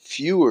think,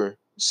 fewer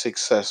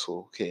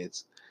successful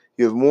kids.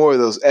 You have more of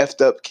those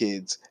effed up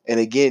kids. And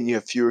again, you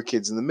have fewer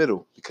kids in the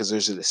middle because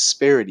there's a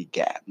disparity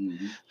gap.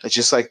 Mm-hmm. It's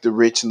just like the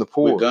rich and the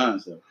poor. With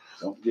guns, though.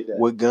 Don't forget that.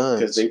 With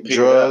guns, they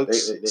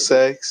drugs,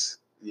 sex,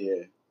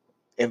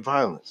 and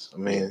violence. I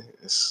mean,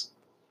 it's...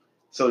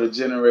 So the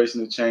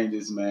generational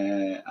changes,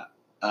 man.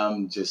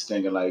 I'm just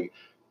thinking like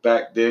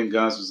back then,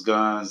 guns was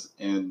guns,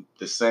 and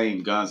the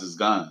same guns is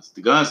guns.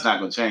 The guns not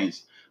gonna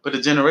change, but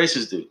the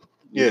generations do.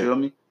 You feel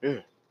me? Yeah.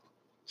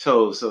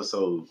 So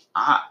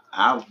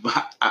I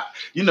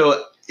you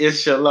know,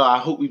 inshallah, I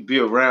hope we be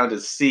around to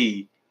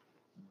see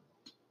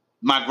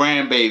my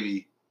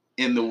grandbaby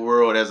in the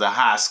world as a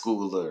high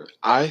schooler.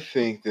 I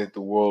think that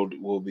the world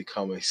will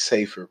become a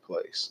safer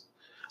place.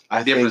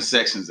 Different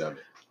sections of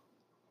it.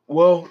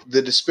 Well,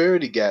 the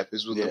disparity gap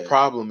is what the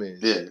problem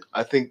is. Yeah.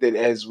 I think that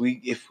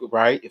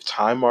if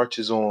time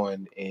marches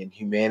on and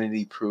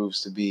humanity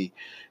proves to be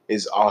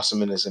as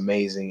awesome and as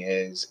amazing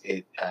as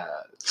it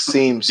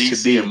seems DC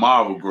to be, and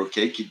Marvel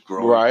keep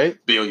growing,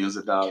 right? Billions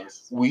of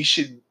dollars. We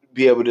should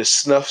be able to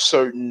snuff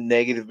certain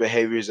negative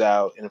behaviors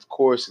out, and of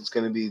course, it's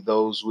going to be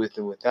those with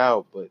and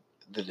without, but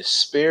the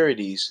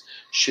disparities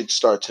should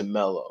start to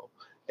mellow.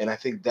 And I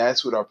think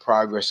that's what our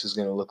progress is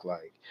going to look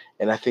like.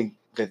 And I think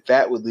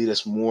that would lead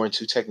us more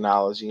into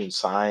technology and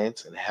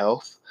science and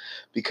health,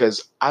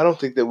 because I don't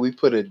think that we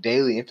put a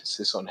daily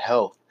emphasis on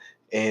health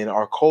in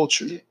our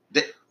culture.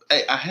 Yeah.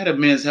 Hey, I had a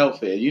men's health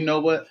fair. You know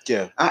what?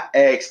 Yeah. I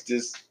asked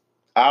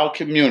our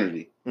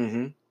community,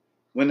 when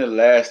the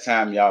last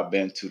time y'all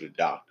been to the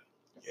doctor?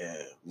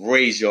 Yeah.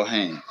 Raise your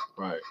hand.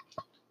 Right.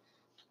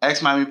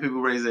 Ask how many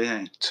people raise their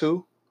hand.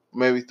 2.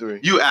 Maybe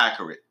 3. You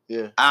accurate.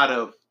 Yeah. Out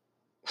of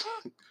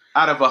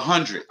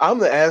 100. I'm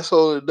the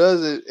asshole that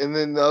does it, and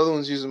then the other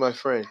one's using my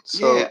friend.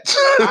 So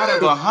out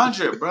of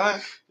 100, bro.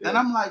 Yeah. And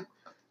I'm like,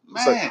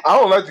 man, like, I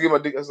don't like to get my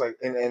dick. It's like,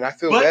 and I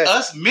feel bad. But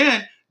us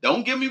men,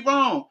 don't get me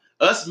wrong.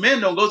 Us men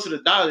don't go to the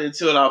doctor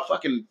until our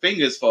fucking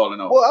fingers falling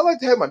off. Well, I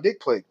like to have my dick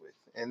played with,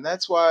 and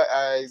that's why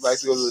I like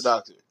to go to the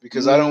doctor,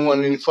 because I don't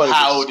want any funny.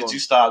 How old did you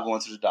start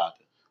going to the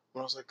doctor?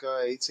 when I was like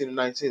 18 or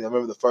 19. I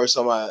remember the first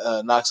time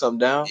I knocked something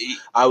down,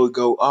 I would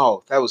go,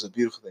 oh, that was a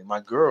beautiful thing. My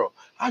girl,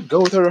 I'd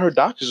go with her to her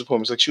doctor's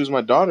appointments like she was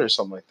my daughter or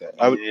something like that.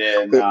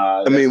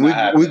 Nah. I mean, we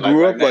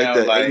grew right up like now,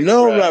 that. like,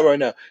 No, bruh, not right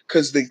now.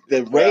 Because the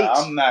rate,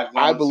 I'm not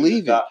going I to the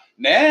believe it.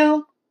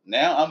 Now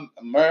I'm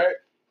married.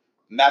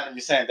 Not to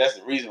be saying that's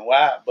the reason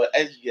why, but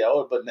as you get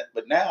older,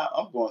 but now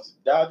I'm going to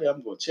the doctor.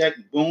 I'm going to check.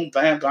 Boom,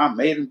 bam, bam.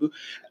 Made him do.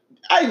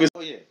 I even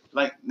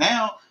like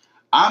now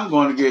I'm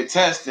going to get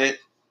tested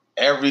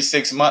every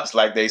 6 months,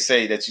 like they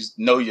say that you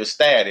know your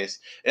status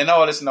and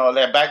all this and all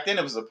that. Back then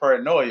it was a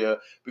paranoia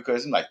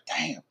because I'm like,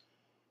 damn,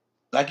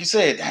 like you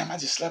said, damn, I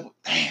just slept.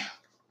 Damn,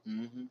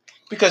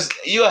 because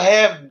you'll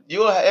have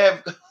you'll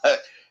have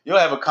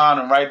a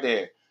condom right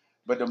there,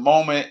 but the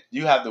moment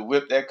you have to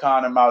whip that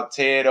condom out,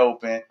 tear it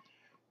open,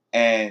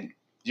 and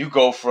you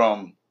go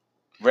from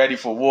ready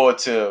for war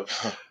to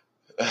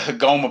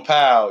Goma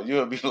Powell,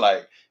 you'll be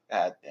like,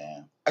 God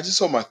damn. I just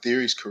hope my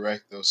theory's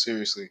correct though.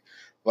 Seriously,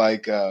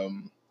 like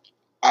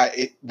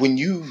when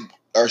you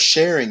are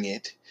sharing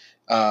it,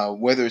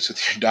 whether it's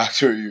with your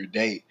doctor or your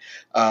date,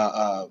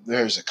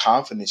 there's a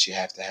confidence you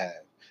have to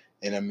have,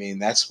 and I mean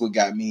that's what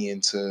got me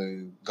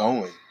into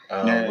going.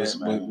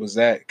 Was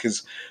that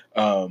because?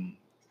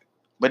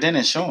 But then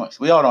insurance,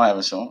 we all don't have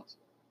insurance,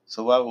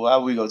 so why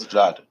would we go to the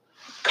doctor?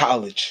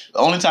 College. The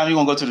only time you're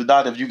gonna go to the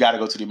doctor if you got to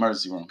go to the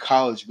emergency room.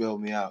 College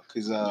bailed me out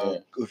because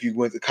if you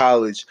went to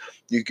college,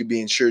 you could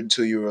be insured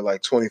until you were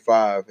like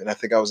 25, and I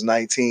think I was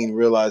 19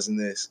 realizing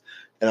this,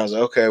 and I was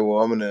like, okay,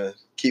 well, I'm gonna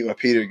keep my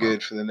Peter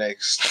good for the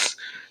next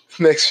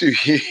few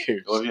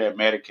years. Or if you had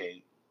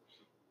Medicaid.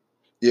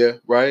 Yeah,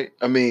 right.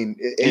 I mean,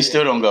 you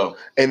still don't go.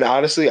 And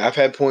honestly, I've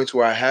had points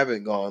where I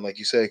haven't gone, like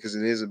you said, because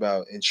it is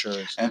about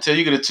insurance. Until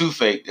you get a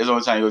toothache, that's the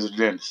only time you go to the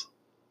dentist.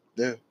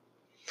 Yeah.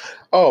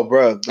 Oh,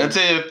 bro.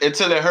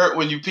 Until it hurt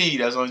when you pee,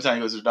 that's the only time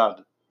you go to the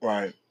doctor.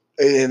 Right.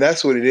 And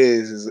that's what it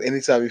is. Is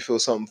anytime you feel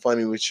something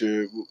funny with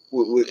your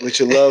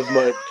loved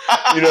one,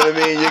 you know what I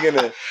mean.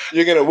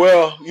 You're gonna.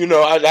 Well, you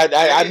know,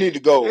 I need to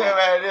go. Yeah,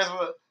 man. That's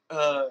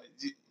what.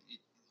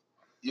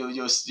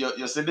 Your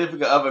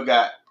significant other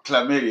got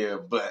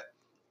chlamydia, but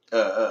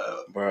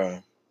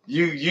bro,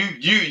 you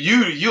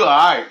all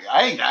right.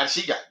 I ain't got.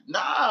 She got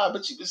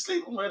but you been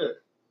sleeping with her.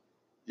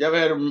 You ever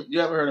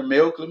heard of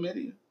male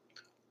chlamydia?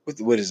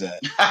 What is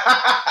that?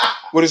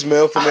 What is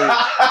male chlamydia?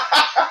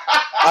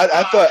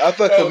 I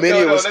thought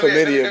chlamydia was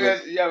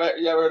chlamydia. You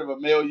ever heard of a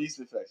male yeast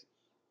infection?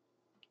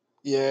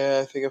 Yeah,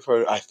 I think I've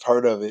heard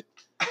of it.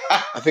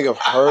 I think I've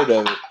heard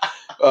of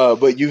it.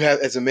 But you have,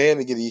 as a man,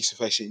 to get a yeast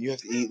infection, you have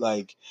to eat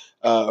like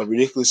a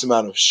ridiculous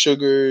amount of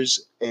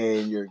sugars,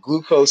 and your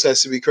glucose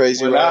has to be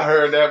crazy. When I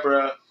heard that,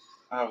 bro,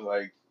 I was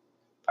like,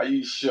 "Are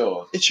you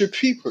sure?" It's your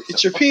peeper.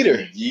 It's your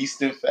Peter.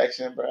 Yeast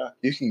infection, bro.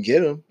 You can get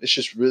them. It's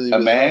just really a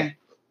man. Hard.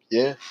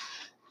 Yeah.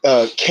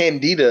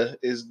 Candida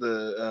is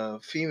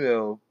the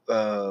female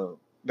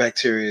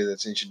bacteria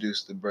that's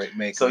introduced to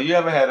make. So you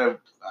ever had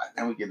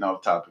and we're getting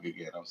off topic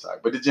again, I'm sorry,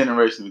 but the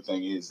generational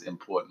thing is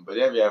important. But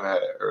have you ever had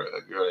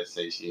a girl that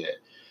says she had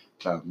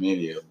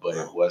chlamydia, but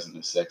it wasn't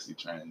a sexually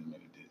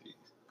transmitted disease?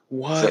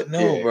 What? So,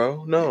 no,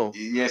 bro. No.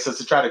 Yeah, so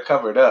to try to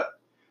cover it up,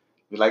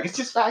 you're like, it's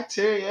just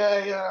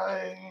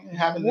bacteria,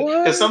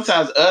 because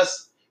sometimes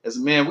us as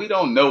men, we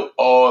don't know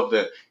all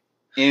the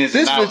ins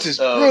and outs. This bitch is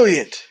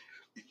brilliant.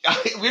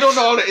 We don't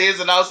know all the ins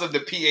and outs of the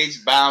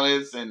pH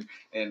balance and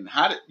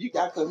how did you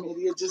got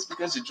chlamydia just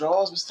because your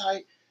drawers was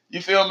tight.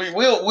 You feel me?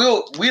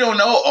 We don't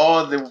know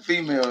all the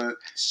female.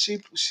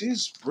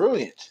 She's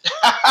brilliant.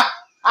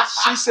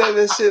 She said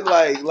this shit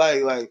like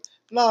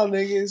no,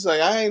 nigga. It's like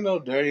I ain't no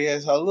dirty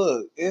ass.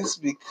 Look, it's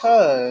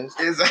because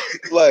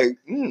like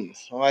I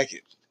like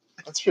it.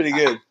 That's pretty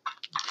good.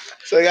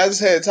 So I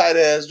just had tight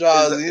ass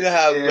drawers. You know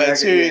how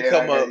bacteria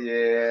come up.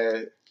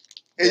 Yeah.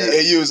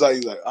 And you was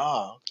like,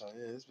 oh, okay,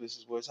 yeah, this bitch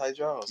is wear tight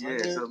drawers. Yeah,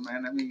 so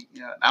man, I mean,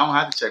 I don't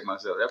have to check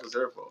myself. That was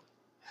her fault.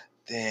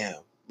 Damn,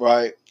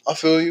 right? I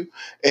feel you,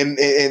 and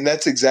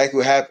that's exactly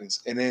what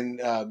happens. And then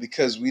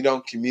because we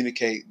don't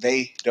communicate,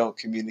 they don't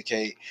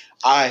communicate,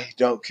 I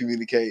don't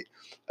communicate.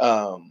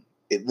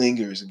 It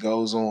lingers. It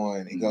goes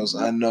on. It goes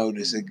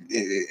unnoticed. And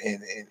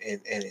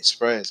it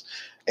spreads.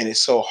 And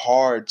it's so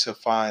hard to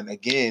find,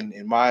 again,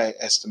 in my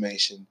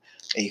estimation,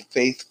 a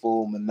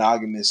faithful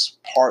monogamous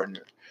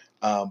partner.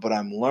 But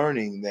I'm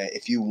learning that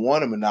if you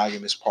want a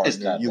monogamous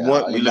partner, you're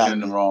looking in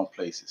the wrong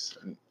places.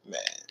 Man,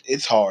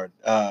 it's hard.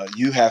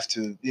 You have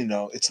to,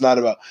 it's not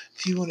about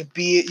if you want to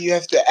be it, you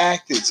have to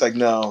act it. It's like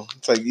no,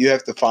 it's like you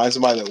have to find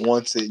somebody that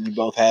wants it, and you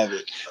both have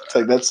it. It's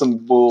like that's some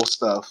bull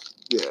stuff.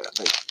 Yeah,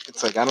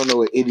 it's like I don't know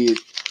what idiot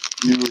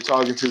you were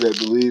talking to that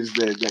believes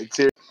that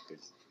bacteria.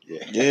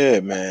 Yeah,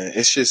 man.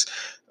 It's just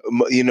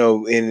in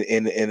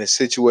a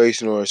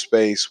situation or a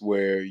space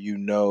where you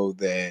know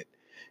that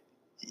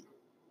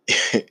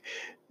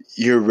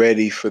you're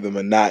ready for the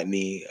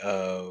monotony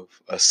of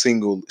a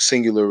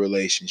singular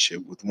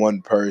relationship with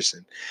one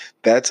person.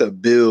 That's a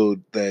build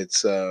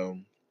that's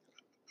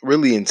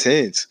really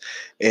intense,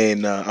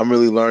 and I'm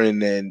really learning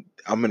that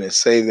I'm gonna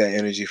save that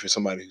energy for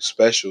somebody who's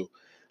special,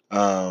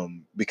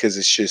 because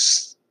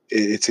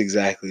it's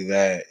exactly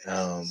that.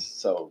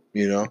 So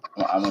You know,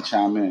 I'm gonna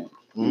chime in.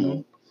 You Mhm.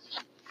 know,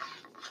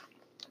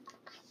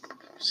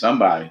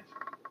 somebody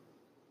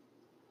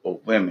or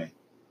women,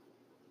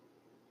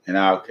 in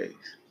our case,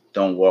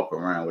 don't walk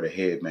around with a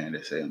headband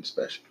that say I'm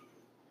special.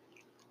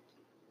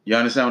 You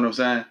understand what I'm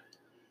saying?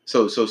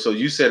 So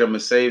you said I'm gonna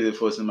save it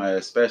for somebody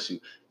that's special.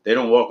 They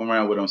don't walk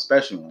around with them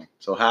special on.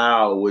 So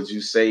how would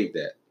you save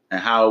that? And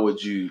how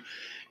would you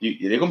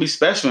they're gonna be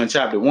special in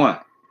chapter 1.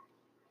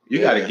 You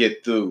got to Yeah.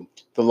 get through.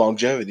 The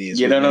longevity is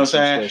You what know what I'm makes them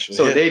saying? special.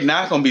 So Yeah. they're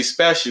not gonna be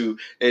special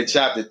in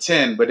chapter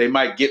 10, but they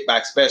might get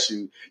back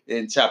special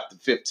in chapter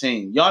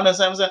 15. Y'all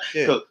understand what I'm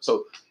saying? Yeah.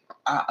 So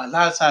a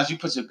lot of times you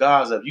put your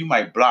guards up, you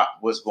might block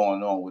what's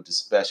going on with the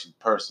special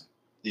person.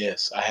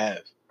 Yes, I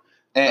have.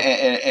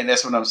 And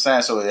that's what I'm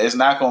saying. So it's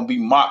not going to be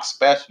mock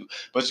special,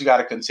 but you got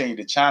to continue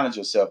to challenge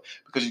yourself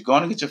because you're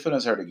going to get your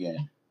feelings hurt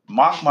again.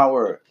 Mark my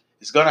word.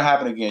 It's going to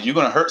happen again. You're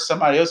going to hurt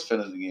somebody else's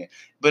feelings again,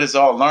 but it's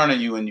all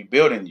learning you and you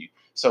building you.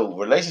 So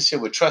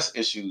relationship with trust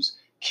issues,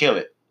 kill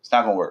it. It's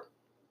not going to work.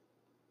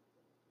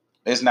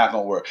 It's not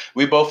going to work.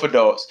 We both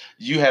adults.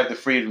 You have the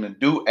freedom to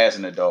do as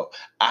an adult.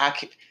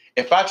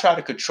 If I try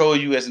to control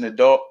you as an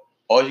adult,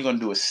 all you're going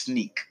to do is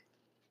sneak.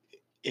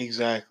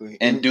 Exactly.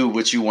 And do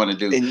what you want to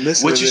do, and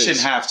listen which to you this.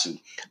 shouldn't have to.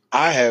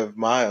 I have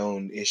my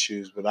own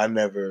issues, but I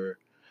never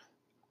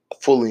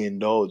fully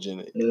indulge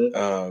in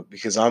it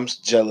because I'm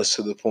jealous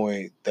to the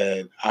point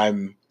that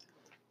I'm,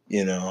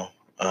 you know,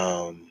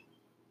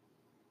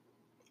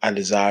 I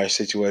desire a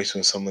situation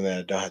with someone that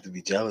I don't have to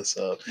be jealous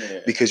of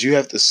because you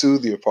have to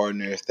soothe your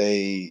partner if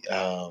they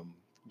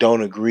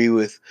don't agree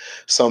with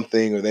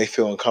something or they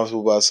feel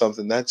uncomfortable about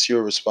something. That's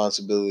your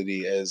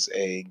responsibility as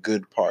a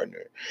good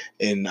partner.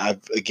 And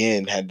I've,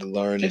 again, had to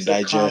learn and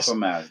digest.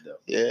 Compromise, though.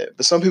 Yeah,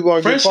 but some people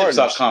aren't good partners.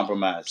 Friendships are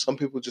compromised. Some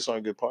people just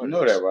aren't good partners. You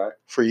know that, right?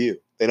 For you.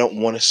 They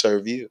don't want to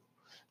serve you.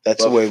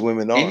 That's the way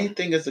women are.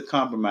 Anything is a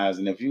compromise.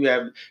 And if you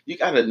got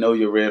to know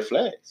your red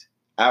flags.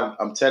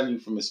 I'm telling you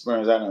from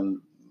experience, I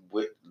done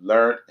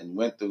learned and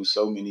went through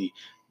so many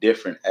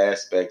different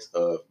aspects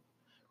of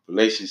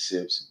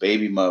relationships,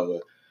 baby mother,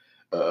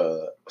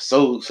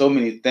 so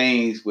many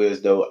things where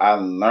as though I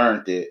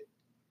learned it.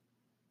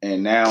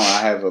 And now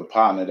I have a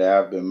partner that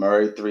I've been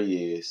married 3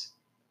 years.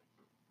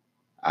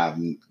 I've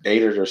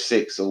dated her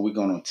 6, so we're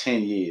going on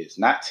 10 years.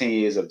 Not 10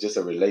 years of just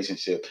a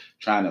relationship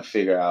trying to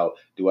figure out,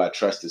 do I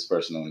trust this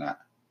person or not?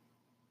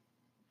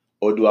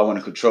 Or do I want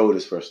to control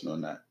this person or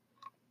not?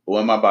 Or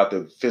am I about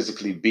to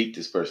physically beat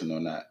this person or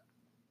not?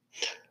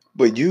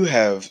 But you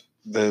have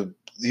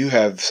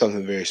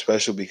something very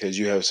special because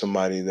you have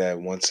somebody that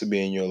wants to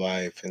be in your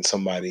life and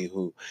somebody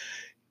who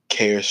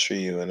cares for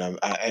you. And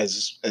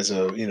as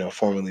a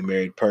formerly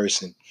married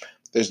person,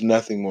 there's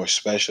nothing more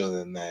special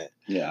than that.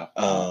 Yeah,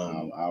 I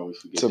always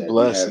forget it's that a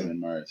blessing. You have been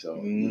married, so I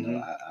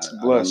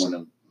don't want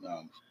to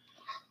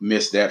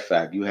miss that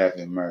fact. You have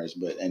been married,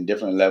 but in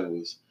different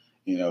levels,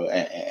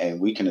 and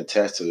we can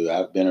attest to it.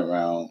 I've been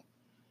around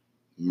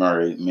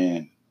married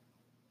men,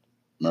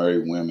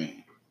 married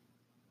women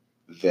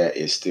that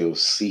is still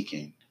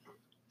seeking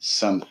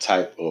some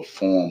type of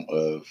form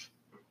of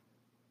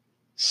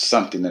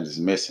something that is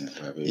missing,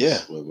 whether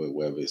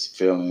it's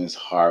feelings,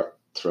 heart,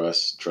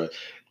 trust,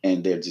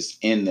 and they're just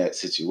in that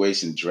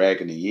situation,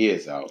 dragging the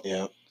years out.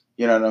 Yeah,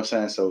 you know what I'm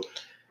saying. So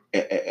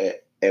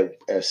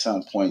at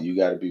some point, you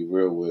got to be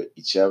real with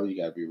each other.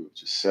 You got to be real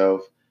with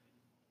yourself.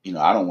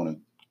 I don't want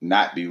to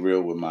not be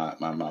real with my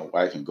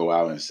wife and go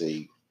out and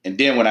say. And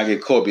then when I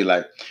get caught, be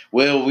like,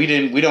 well, we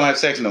don't have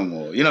sex no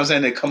more. You know what I'm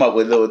saying? They come up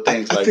with little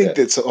things like that. I think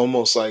that's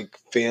almost like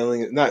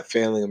not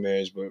failing a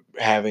marriage, but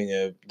having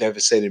a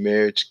devastated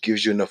marriage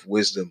gives you enough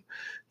wisdom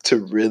to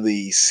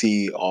really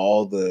see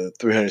all the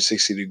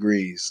 360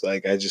 degrees.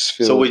 Like, I just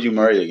feel. So would you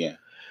marry again?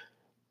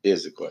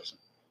 Is the question.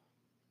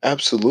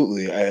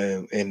 Absolutely.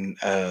 In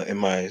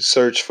my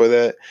search for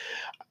that,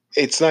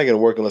 it's not going to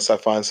work unless I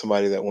find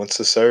somebody that wants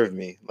to serve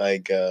me.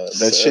 Like,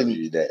 that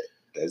shouldn't.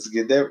 Let's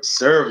get that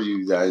serve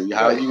you. How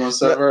are you gonna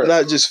serve her?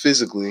 Not just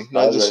physically.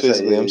 Not just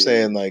physically. I'm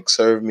saying like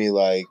serve me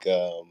like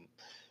a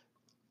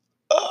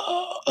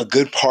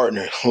good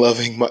partner,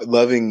 loving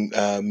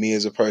me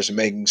as a person,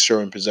 making sure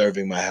and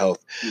preserving my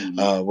health,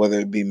 whether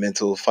it be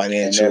mental,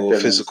 financial,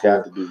 physical.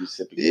 Got to be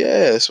reciprocated.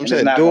 Yeah, that's what I'm saying.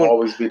 It's not gonna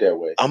always be that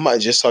way. I'm not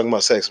just talking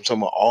about sex. I'm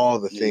talking about all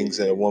the things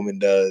that a woman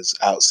does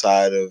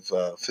outside of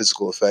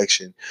physical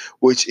affection,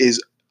 which is,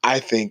 I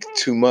think,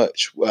 too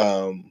much.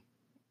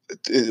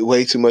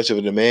 Way too much of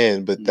a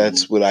demand, but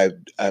that's what I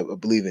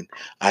believe in.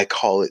 I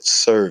call it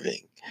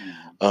serving.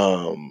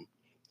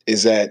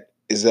 Is that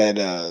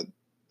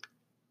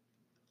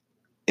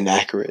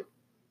inaccurate?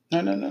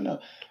 No.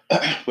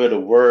 Where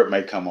the word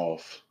may come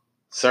off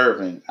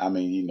serving. I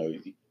mean,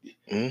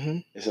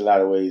 there's a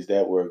lot of ways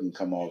that word can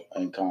come off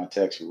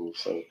uncontextual.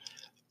 So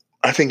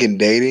I think in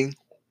dating,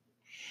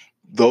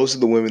 those are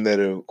the women that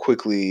are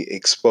quickly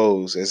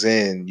exposed, as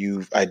in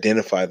you've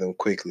identified them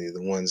quickly,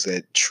 the ones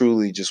that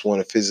truly just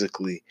want to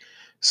physically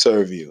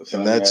serve you. So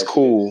and that's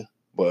cool,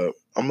 but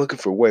I'm looking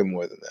for way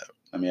more than that.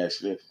 Let me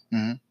ask you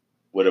this.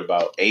 What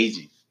about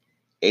aging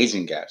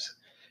gaps?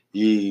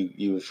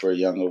 You prefer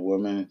younger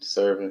women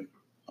serving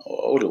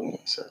or older women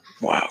serving?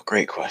 Wow,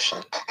 great question.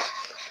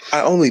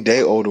 I only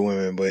date older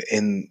women, but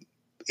in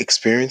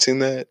experiencing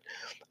that,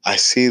 I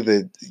see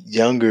that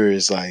younger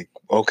is like,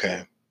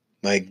 okay,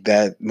 like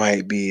that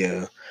might be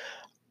a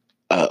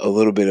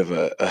little bit of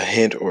a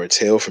hint or a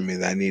tale for me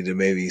that I need to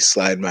maybe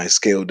slide my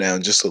scale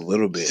down just a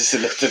little bit. Just a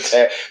little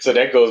tad. So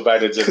that goes by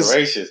the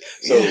generations.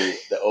 So yeah.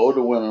 the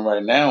older women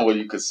right now, what do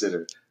you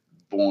consider?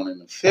 Born in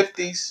the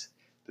 50s,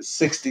 the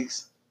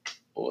 60s,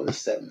 or the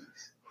 70s?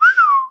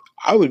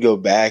 I would go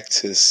back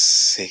to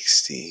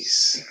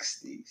 60s.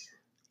 60s.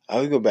 I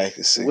would go back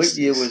to 60s. What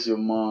year was your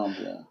mom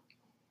born?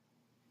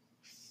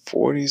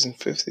 40s and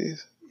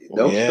 50s?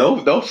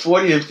 Don't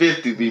 40 and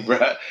 50 be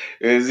right.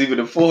 It's either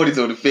the 40s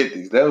or the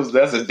 50s.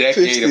 That's a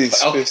decade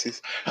 50s, of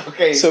 50s.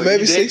 Okay, so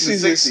maybe you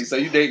 60s. The 60s, so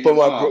you date but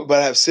mom.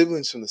 But I have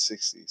siblings from the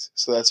 60s,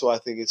 so that's why I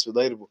think it's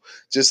relatable.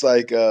 Just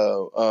like I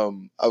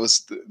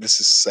was. This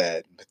is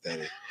sad,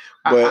 pathetic,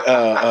 but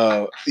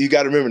you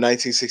got to remember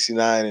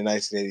 1969 and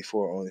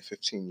 1984 are only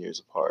 15 years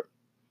apart.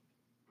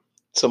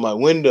 So my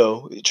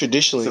window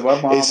traditionally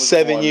is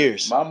 7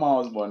 years. My mom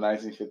was born in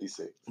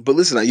 1956. But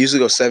listen, I usually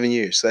go 7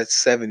 years, so that's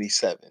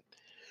 77.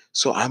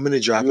 So I'm gonna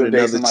drop it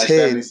another 10.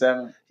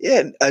 77?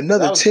 Yeah,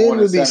 another 10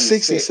 would be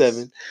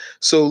 67.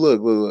 So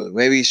look,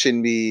 maybe it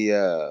shouldn't be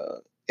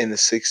in the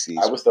 60s.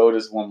 I was the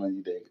oldest woman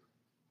you dated.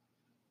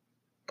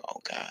 Oh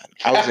God,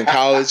 I was in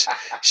college.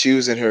 She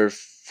was in her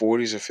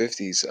 40s or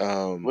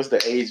 50s. What's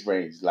the age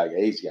range? Like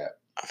age gap?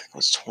 I think it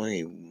was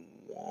 21.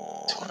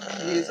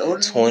 20 years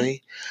older.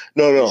 20?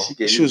 No.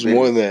 She was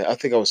more than that. I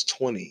think I was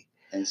 20.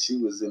 And she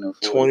was in her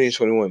 40s. 20 or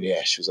 21.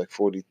 Yeah, she was like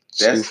 42,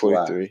 That's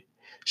 43. Why.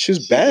 She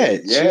was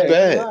bad. Yeah, she was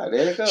bad.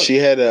 There you go. She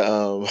had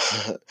a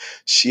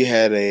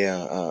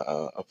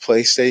a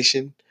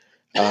PlayStation.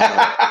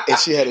 And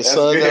she had a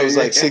son that was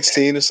like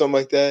 16 or something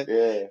like that.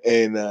 Yeah.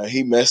 And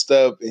he messed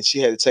up, and she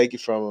had to take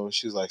it from him.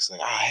 She was like,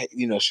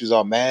 she was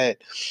all mad,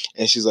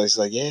 and she's like,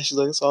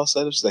 it's all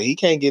set up. She's like, he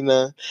can't get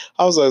none.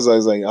 I was like,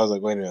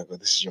 wait a minute,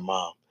 this is your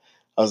mom.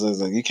 I was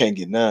like, you can't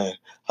get none.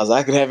 I was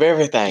like, I could have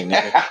everything,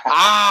 nigga.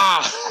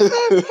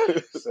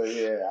 So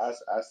yeah,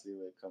 I see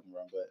where it comes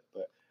from,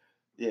 but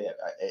yeah,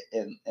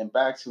 and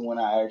back to when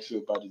I asked you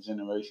about the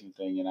generation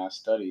thing, and I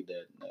studied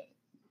that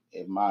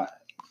if my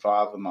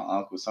father, my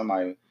uncle,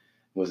 somebody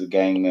was a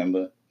gang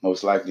member,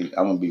 most likely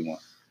I'm gonna be one.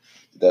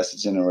 That's a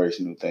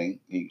generational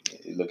thing. You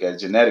look at it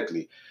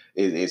genetically.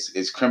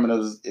 It's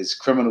criminals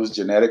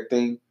genetic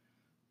thing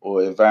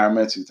or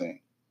environmental thing.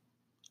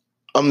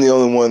 I'm the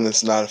only one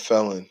that's not a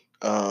felon,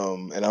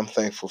 and I'm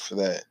thankful for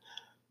that.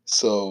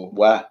 So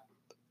why?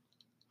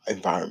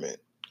 Environment.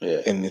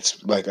 Yeah. And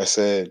it's like I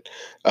said,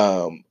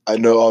 I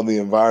know all the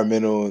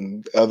environmental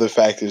and other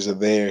factors are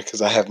there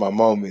because I have my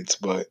moments,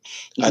 but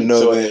I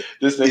know that.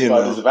 Just think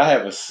about this. If I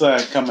have a son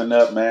coming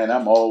up, man,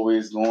 I'm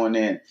always going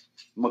in.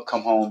 I'm going to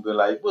come home and be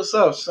like, what's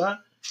up, son?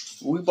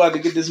 We about to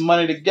get this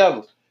money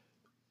together.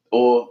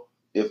 Or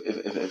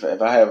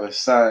if I have a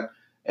son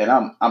and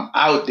I'm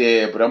out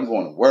there, but I'm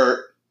going to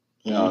work,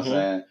 you know what I'm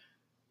saying?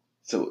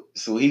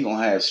 So he going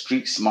to have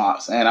street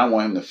smarts, and I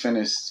want him to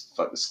finish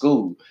fucking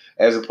school,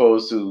 as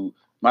opposed to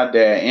my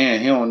dad,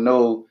 and he don't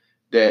know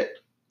that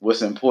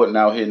what's important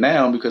out here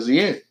now because he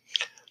is.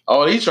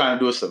 All he's trying to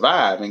do is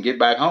survive and get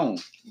back home.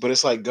 But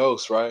it's like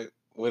Ghost, right?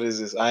 What is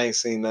this? I ain't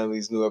seen none of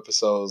these new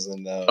episodes.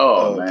 And man,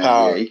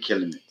 Power. Yeah, he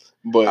killing it.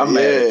 But I'm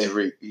mad at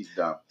Tariq. He's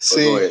dumb.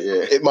 See, go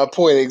ahead, yeah. My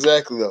point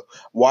exactly though.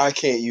 Why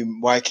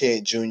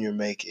can't Junior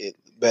make it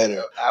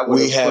better?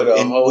 We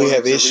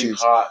have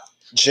issues.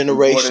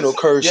 Generational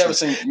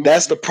curses.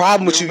 That's the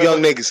problem with you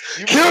young niggas.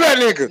 Kill that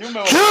nigga. Kill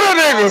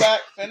that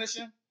nigga. Finish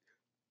him.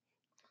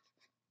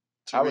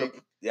 I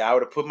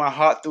would have put my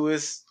heart through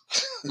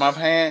my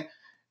hand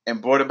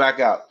and brought it back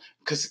out.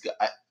 Because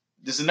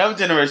there's another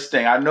generation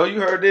thing. I know you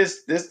heard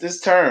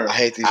this term. I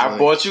hate these. I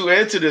brought you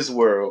into this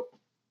world.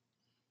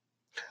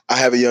 I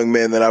have a young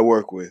man that I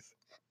work with.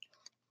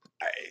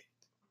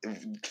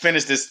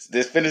 Finish this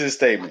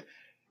statement.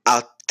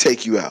 I'll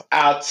take you out.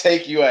 I'll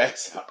take you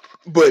ass out.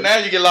 But now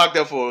you get locked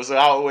up for it, so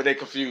how were they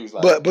confused?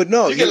 Like, but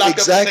no, you get locked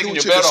exactly up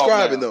what you're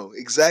describing, though.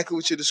 Exactly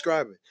what you're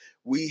describing.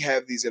 We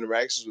have these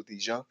interactions with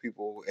these young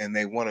people, and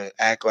they want to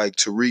act like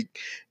Tariq,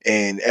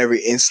 and every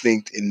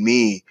instinct in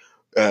me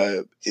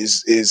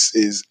is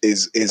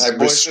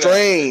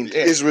restrained.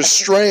 Is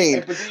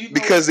restrained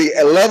because the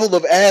level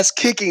of ass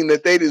kicking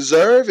that they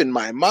deserve in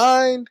my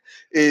mind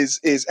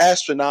is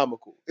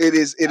astronomical. It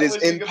is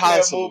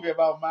impossible. A movie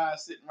about mine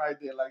sitting right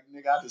there, like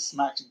nigga, I just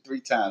smacked you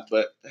 3 times,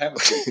 but have a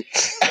seat.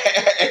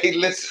 Hey,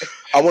 listen.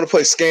 I want to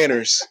play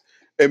Scanners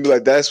and be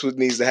like, that's what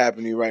needs to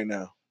happen to you right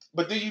now.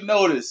 But do you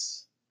notice?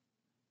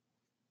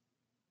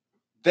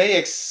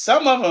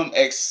 Some of them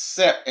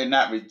accept and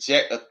not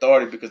reject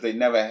authority because they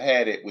never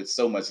had it with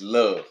so much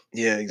love.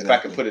 Yeah, exactly. If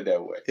I can put it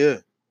that way. Yeah.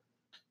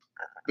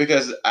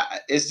 Because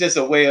it's just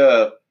a way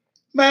of,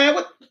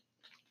 man,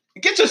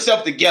 get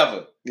yourself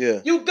together.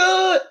 Yeah. You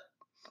good?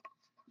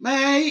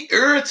 Man, he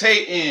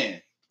irritating.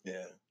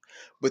 Yeah.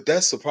 But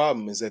that's the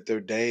problem, is that their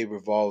day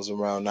revolves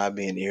around not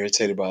being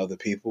irritated by other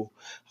people.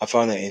 I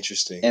find that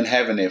interesting. And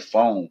having their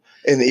phone.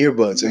 And the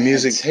earbuds and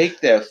music.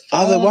 Take that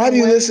phone Like, why do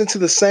you away? listen to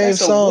the same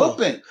That's a song?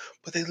 whooping.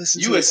 But they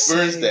listen You to the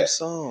experienced same that.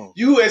 song.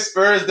 You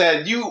experienced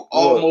that. You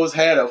almost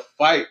had a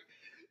fight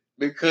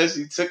because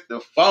you took the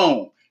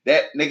phone.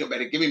 That nigga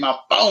better give me my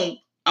phone.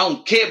 I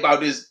don't care about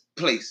this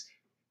place.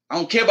 I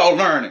don't care about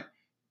learning.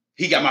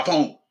 He got my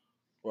phone.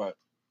 Right.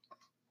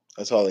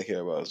 That's all they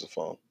care about is the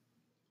phone.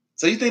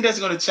 So you think that's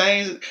going to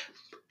change?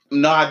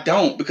 No, I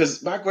don't.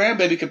 Because my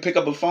grandbaby can pick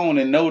up a phone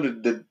and know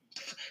the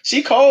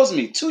she calls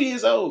me, 2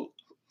 years old.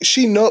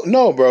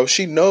 No, bro.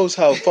 She knows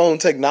how phone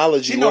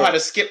technology She know works. how to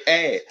skip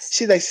ads.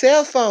 She's like,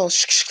 cell phone.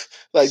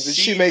 Like,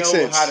 she makes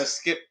sense. She know how to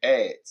skip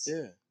ads.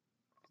 Yeah.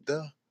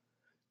 Duh.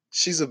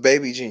 She's a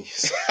baby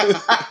genius.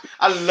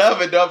 I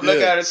love it, though.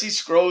 Look at her. She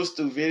scrolls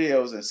through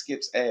videos and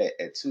skips ad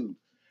at 2.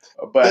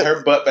 But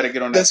her butt better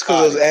get on that. That's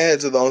because those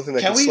ads are the only thing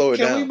that can slow it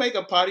down. Can we make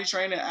a potty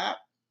training app?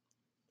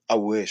 I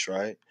wish,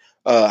 right?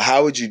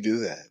 How would you do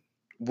that?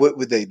 What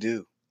would they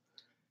do?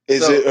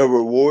 Is it a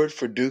reward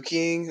for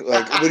duking?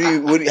 Like,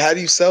 how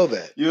do you sell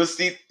that? You'll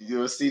see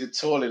the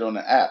toilet on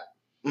the app,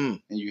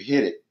 and you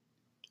hit it.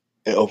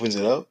 It opens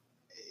it up?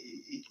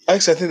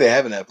 Actually, I think they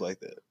have an app like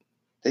that.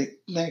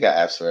 They got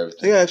apps for everything.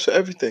 They got apps for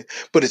everything.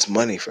 But it's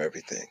money for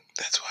everything.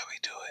 That's why we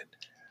do it.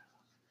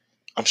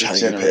 I'm trying to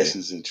get paid.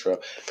 Generations in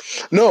trouble.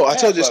 No, I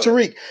told you, it's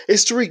Tariq.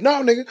 It's Tariq.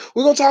 No, nigga.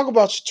 We're going to talk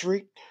about you,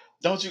 Tariq.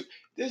 Don't you?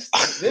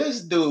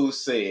 This dude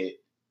said,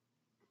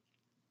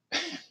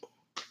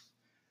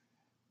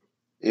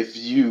 if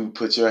you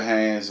put your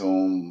hands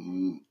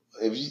on,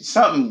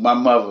 something, my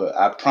mother,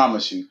 I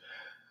promise you,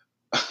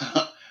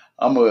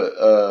 I'm going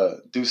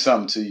to do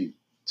something to you.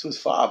 To his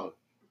father.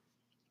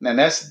 Now,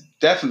 that's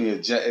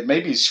definitely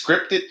maybe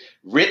scripted,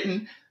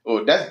 written,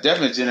 or that's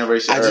definitely a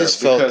generation. I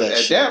just felt that at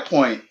shit. that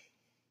point,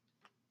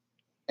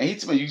 and he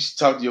told me, you should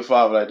talk to your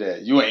father like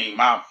that. You ain't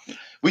my.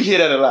 We hear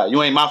that a lot.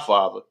 You ain't my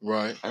father.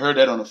 Right. I heard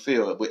that on the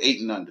field with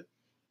 8 and under.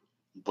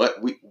 But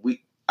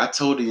I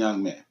told the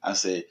young man, I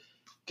said,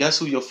 guess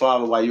who your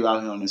father while you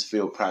out here on this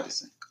field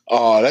practicing?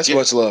 Oh, that's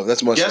much love.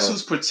 That's much love. Guess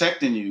who's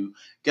protecting you?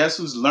 Guess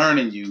who's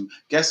learning you?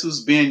 Guess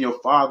who's being your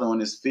father on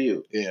this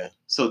field? Yeah.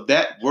 So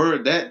that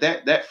word,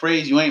 that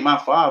phrase, you ain't my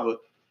father,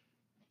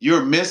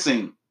 you're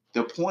missing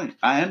the point.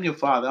 I am your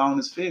father on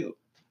this field.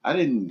 I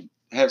didn't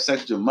have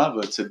sex with your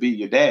mother to be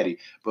your daddy.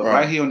 But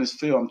right here on this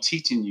field, I'm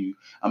teaching you.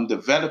 I'm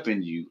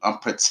developing you. I'm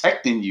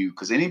protecting you.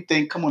 Because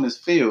anything come on this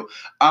field,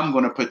 I'm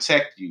going to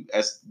protect you.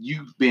 As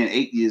you being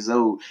 8 years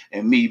old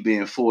and me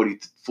being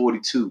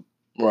 42.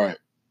 Right.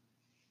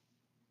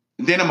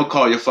 And then I'm going to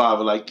call your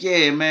father like,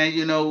 yeah, man,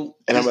 you know.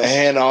 And I'm going to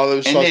hand all the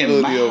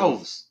responsibility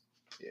over.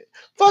 Yeah.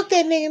 Fuck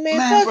that nigga,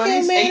 man. Fuck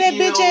him, man. That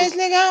bitch ass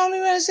nigga. I don't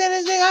even understand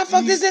this nigga. I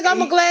fuck this nigga. I'm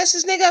going to glass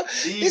this nigga up.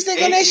 This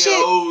nigga on that shit.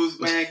 8-year-olds,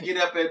 man, get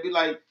up and be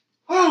like,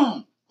 I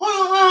don't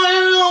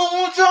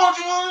want to talk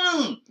to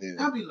you.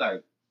 I'll be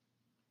like,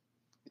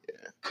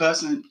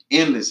 cussing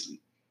endlessly.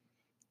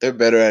 They're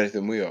better at it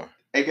than we are.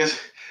 I guess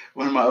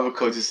one of my other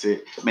coaches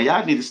said, man,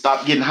 y'all need to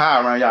stop getting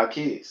high around y'all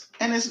kids.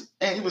 And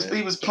he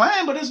was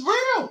playing, but it's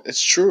real.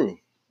 It's true.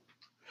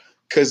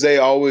 Because they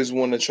always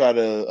want to try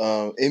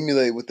to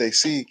emulate what they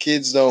see.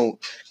 Kids don't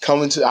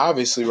come into,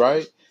 obviously,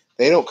 right?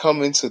 They don't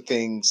come into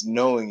things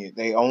knowing it.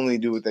 They only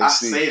do what they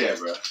see. I say that,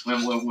 bro.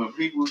 When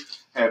people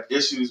have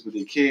issues with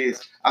their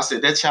kids, I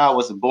said that child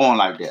wasn't born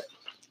like that.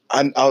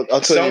 I'll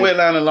tell somewhere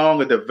along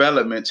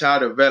the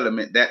child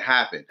development, that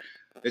happened.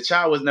 The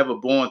child was never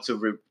born to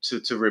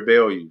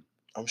rebel you.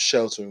 I'm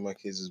sheltering my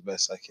kids as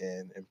best I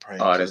can and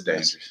praying. Oh, that's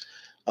dangerous.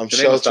 I'm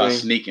sheltering. Start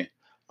sneaking.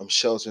 I'm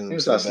sheltering them.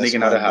 Start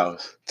sneaking out of the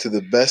house to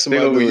the best of my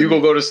ability. You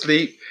gonna go to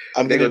sleep.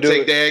 I'm gonna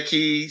take their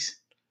keys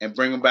and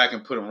bring them back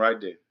and put them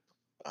right there.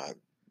 I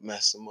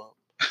mess them up.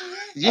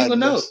 You ain't gonna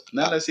know.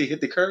 Not unless he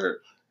hit the curb.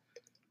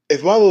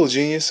 If my little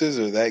geniuses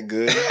are that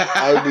good,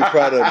 I would be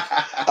proud of.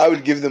 I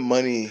would give them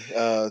money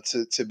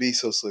to be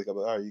so slick. I'm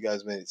like, all right, you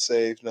guys made it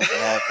safe. Nothing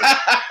happened.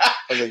 I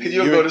was like,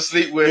 you'll go to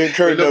sleep with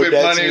a little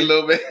bit money, a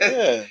little bit.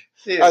 Yeah.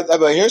 I'd be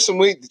like, here's some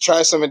weed to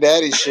try some of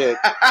Daddy's shit.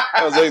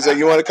 I was like, he's like,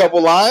 you want a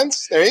couple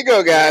lines? There you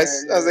go,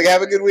 guys. I was like,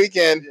 have a good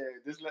weekend.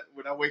 Yeah,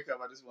 when I wake up,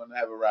 I just want to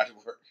have a ride to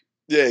work.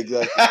 Yeah,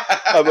 exactly.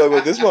 I'd be like,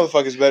 well, this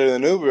motherfucker's better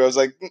than Uber. I was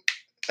like,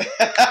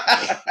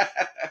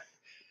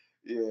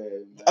 yeah.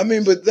 I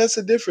mean, but that's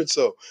the difference,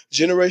 though.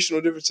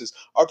 Generational differences.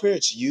 Our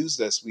parents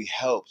used us. We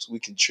helped. We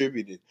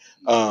contributed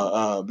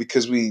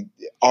because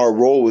our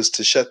role was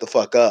to shut the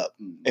fuck up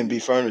and be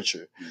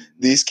furniture.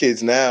 These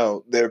kids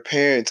now, their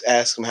parents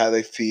ask them how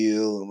they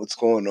feel and what's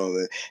going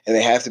on, and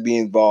they have to be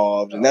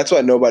involved. And that's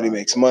why nobody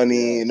makes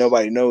money and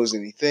nobody knows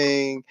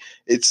anything.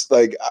 It's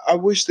like, I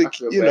wish that,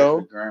 you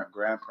know.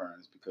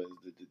 Grandparents, because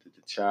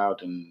the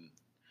child, and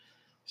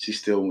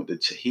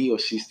he or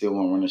she still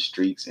won't run the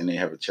streets, and they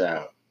have a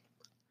child.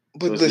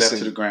 But so it's listen, left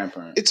to the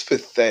grandparents. It's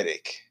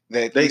pathetic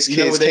that these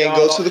kids can't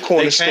go to the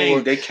corner store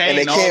and they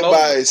can't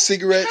buy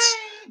cigarettes.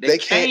 They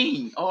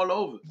can't all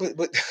over.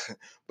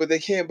 But they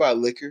can't buy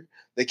liquor.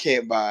 They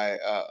can't buy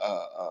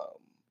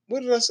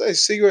what did I say?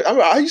 Cigarette.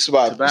 I used to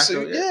buy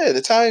Tobacco, yeah,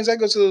 the times I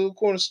go to the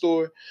corner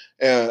store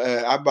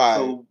and I buy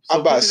So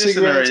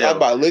cigarettes, I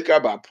buy liquor, I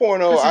buy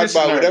porno, I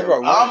buy whatever I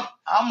want.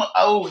 I'm an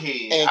old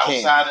head And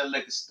outside the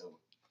liquor store.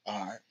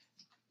 All right.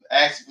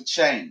 Asking for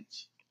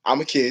change.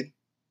 I'm a kid.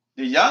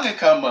 The youngin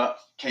come up,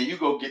 can you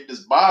go get this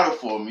bottle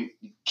for me?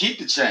 Keep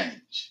the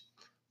change.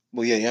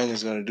 Well, yeah,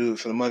 youngin's gonna do it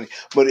for the money,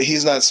 but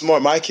he's not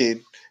smart. My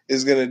kid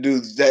is gonna do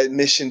that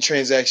mission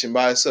transaction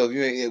by himself.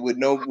 You ain't with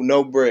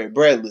no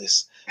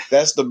breadless.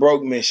 That's the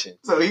broke mission.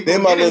 So he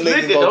then my little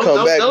nigga gonna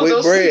come back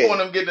with bread. Don't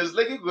him getting his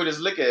liquor. Get his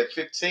liquor at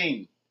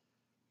 15,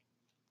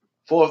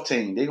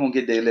 14. They gonna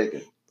get their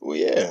liquor. Well,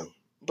 yeah,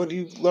 but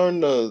you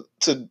learn to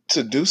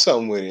do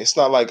something with it. It's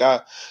not like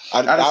I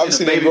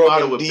obviously didn't grow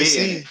up in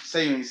DC.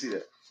 Say when you see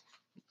that.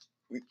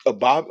 A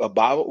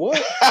bottle?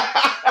 What?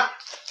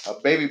 A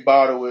baby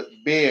bottle with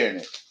beer in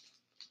it.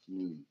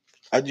 No.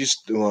 I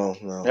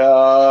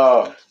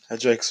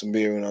drank some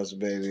beer when I was a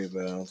baby,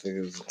 but I don't think it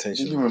was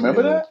intentional. Do you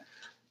remember that?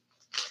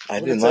 I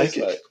didn't like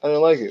it. I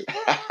didn't like it.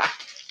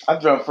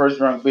 I first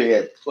drunk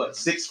beer at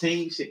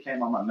 16? Shit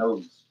came on my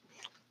nose.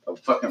 A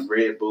fucking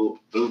Red Bull,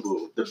 Blue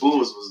Bull. The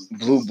Bulls was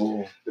Blue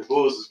Bull. The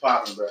Bulls was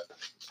popping, bro.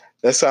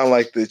 That sounds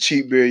like the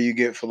cheap beer you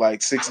get for like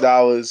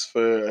 $6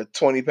 for a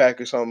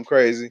 20-pack or something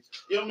crazy.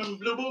 You don't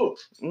remember Blue Bull?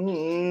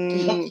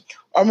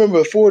 I remember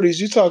the 40s.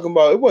 You talking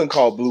about? It wasn't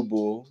called Blue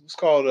Bull. It was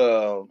called.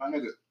 My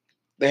nigga.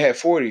 They had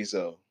 40s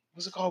though.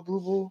 Was it called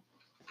Blue Bull?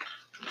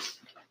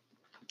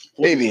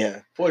 Maybe.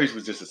 40s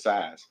was just a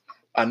size.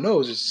 I know it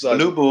was just a size.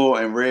 Blue Bull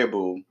and Red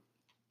Bull.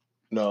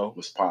 No,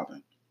 was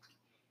popping.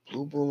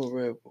 Blue Bull and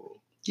Red Bull.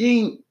 You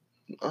ain't,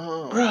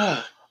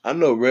 bruh. I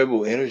know Red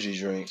Bull energy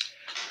drink.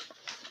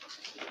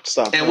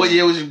 Stop. And what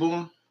year was you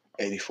born?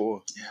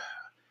 84. Yeah.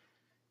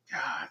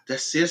 God,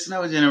 that's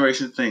not a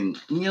generation thing.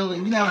 You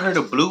never heard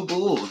of Blue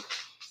Bull?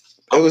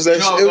 It was that.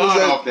 It was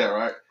that off there,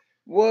 right?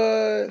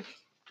 What?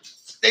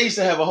 They used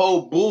to have a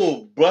whole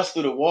bull bust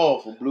through the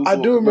wall for Blue Bull. I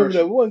do remember that.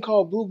 It wasn't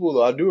called Blue Bull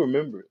though. I do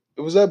remember it.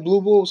 It was that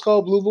Blue Bull. It was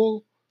called Blue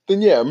Bull.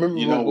 Then yeah, I remember.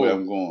 You know where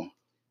I'm going.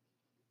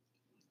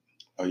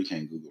 Oh, you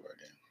can't Google right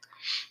now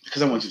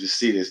because I want you to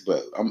see this,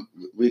 but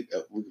we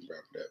can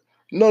wrap it up.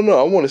 No,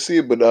 I want to see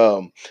it, but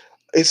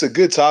it's a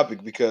good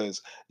topic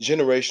because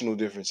generational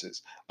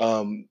differences.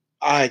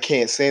 I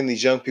can't stand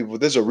these young people.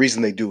 There's a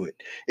reason they do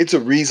it. It's a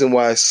reason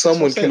why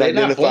someone can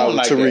identify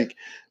with Tariq.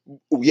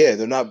 Yeah,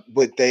 they're not,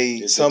 but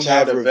some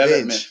have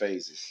revenge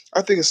phases.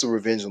 I think it's the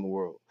revenge on the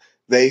world.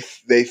 They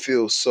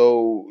feel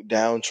so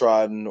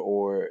downtrodden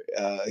or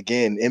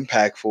again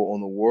impactful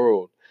on the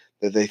world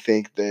that they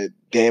think that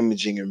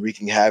damaging and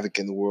wreaking havoc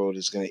in the world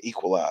is going to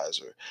equalize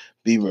or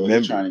be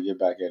remembered. Trying to get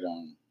back at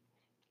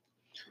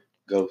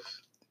Ghost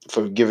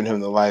for giving him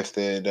the life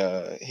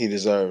that he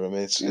deserved. I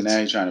mean, now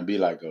he's trying to be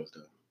like Ghost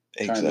though.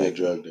 Exactly. Trying to be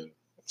a drug dealer.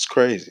 It's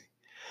crazy.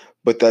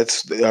 But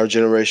that's our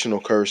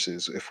generational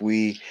curses. If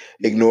we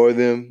ignore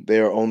them, they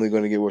are only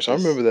going to get worse. I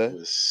remember that.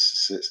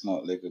 Schlitz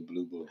Malt Liquor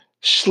Blue Bull.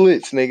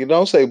 Schlitz, nigga.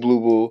 Don't say Blue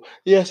Bull.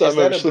 Yes, I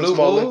remember Schlitz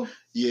Malt Liquor.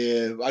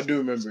 Yeah, I do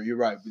remember. You're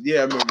right. But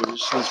yeah, I remember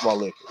Schlitz Malt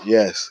Liquor.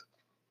 Yes.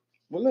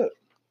 Well, look.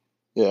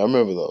 Yeah, I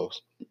remember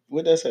those.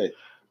 What'd that say?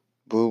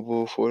 Blue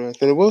Bull 49.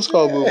 Then it was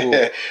called Blue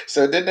Bull.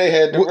 So then they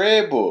had the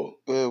Red Bull.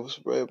 Yeah, it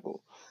was Red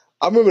Bull.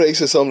 I remember they used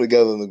to sell them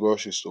together in the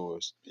grocery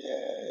stores.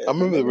 Yeah. I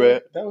remember the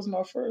red. That was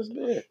my first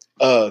beer.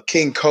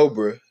 King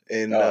Cobra.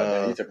 And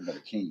man, you're talking about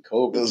the King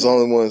Cobra. Those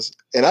only ones.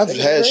 And I've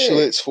had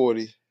Schlitz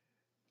 40.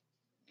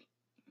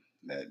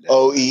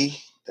 OE.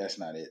 That's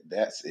not it.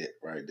 That's it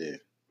right there.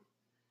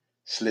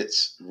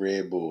 Schlitz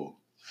Red Bull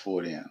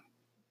 40 ounce.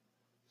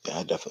 Yeah,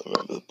 I definitely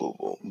remember the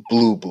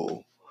Blue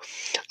Bull.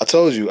 I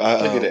told you. Look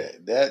at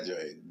that. That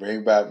joint.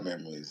 Bring back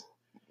memories.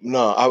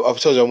 No, I've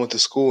told you I went to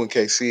school in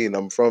KC and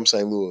I'm from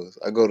St. Louis.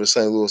 I go to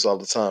St. Louis all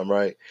the time,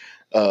 right?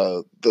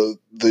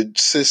 The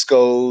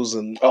Cisco's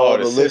and all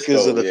the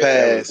liquors of the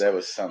past. That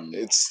was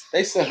something.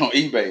 They sell on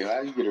eBay. How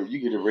you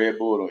get a Red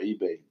Bull on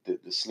eBay? The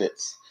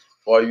Schlitz.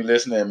 While you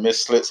listening,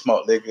 Miss Schlitz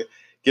Malt Liquor,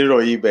 get it on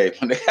eBay.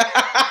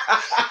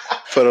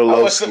 For the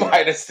Lowski.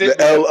 The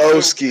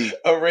L-O-ski.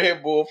 A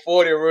Red Bull,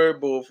 40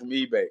 Red Bull from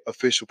eBay.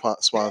 Official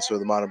sponsor of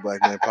the Modern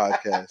Black Man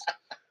podcast.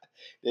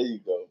 There you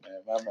go,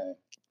 man. My man.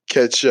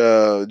 Catch,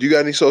 do you got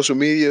any social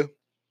media?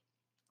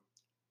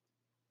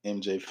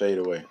 MJ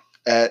Fadeaway.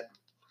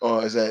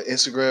 Is that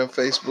Instagram,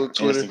 Facebook,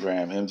 Twitter?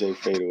 Instagram, MJ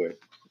Fadeaway.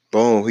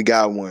 Boom, we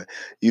got one.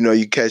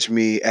 You catch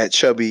me at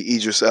Chubby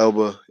Idris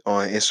Elba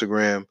on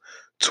Instagram,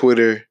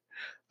 Twitter,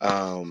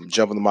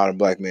 Jump on the Modern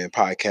Black Man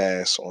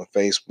podcast on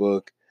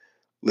Facebook.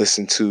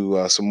 Listen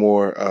to some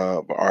more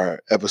of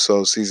our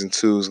episodes. Season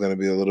 2 is going to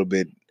be a little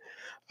bit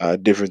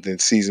different than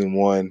season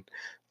 1.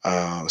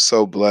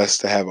 So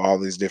blessed to have all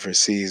these different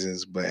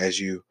seasons, but as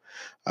you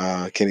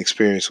can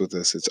experience with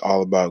us, it's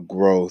all about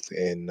growth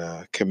and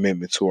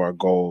commitment to our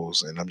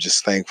goals. And I'm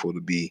just thankful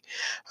to be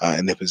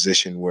in a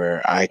position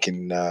where I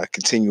can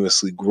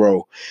continuously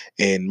grow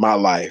in my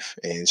life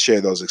and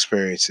share those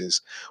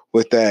experiences.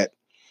 With that,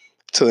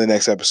 till the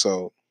next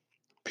episode,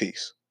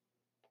 peace.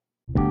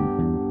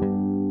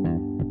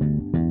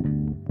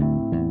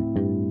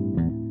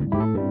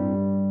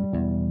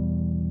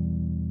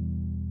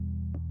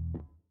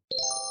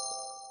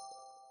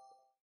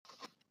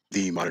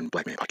 the Modern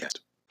Black Man Podcast.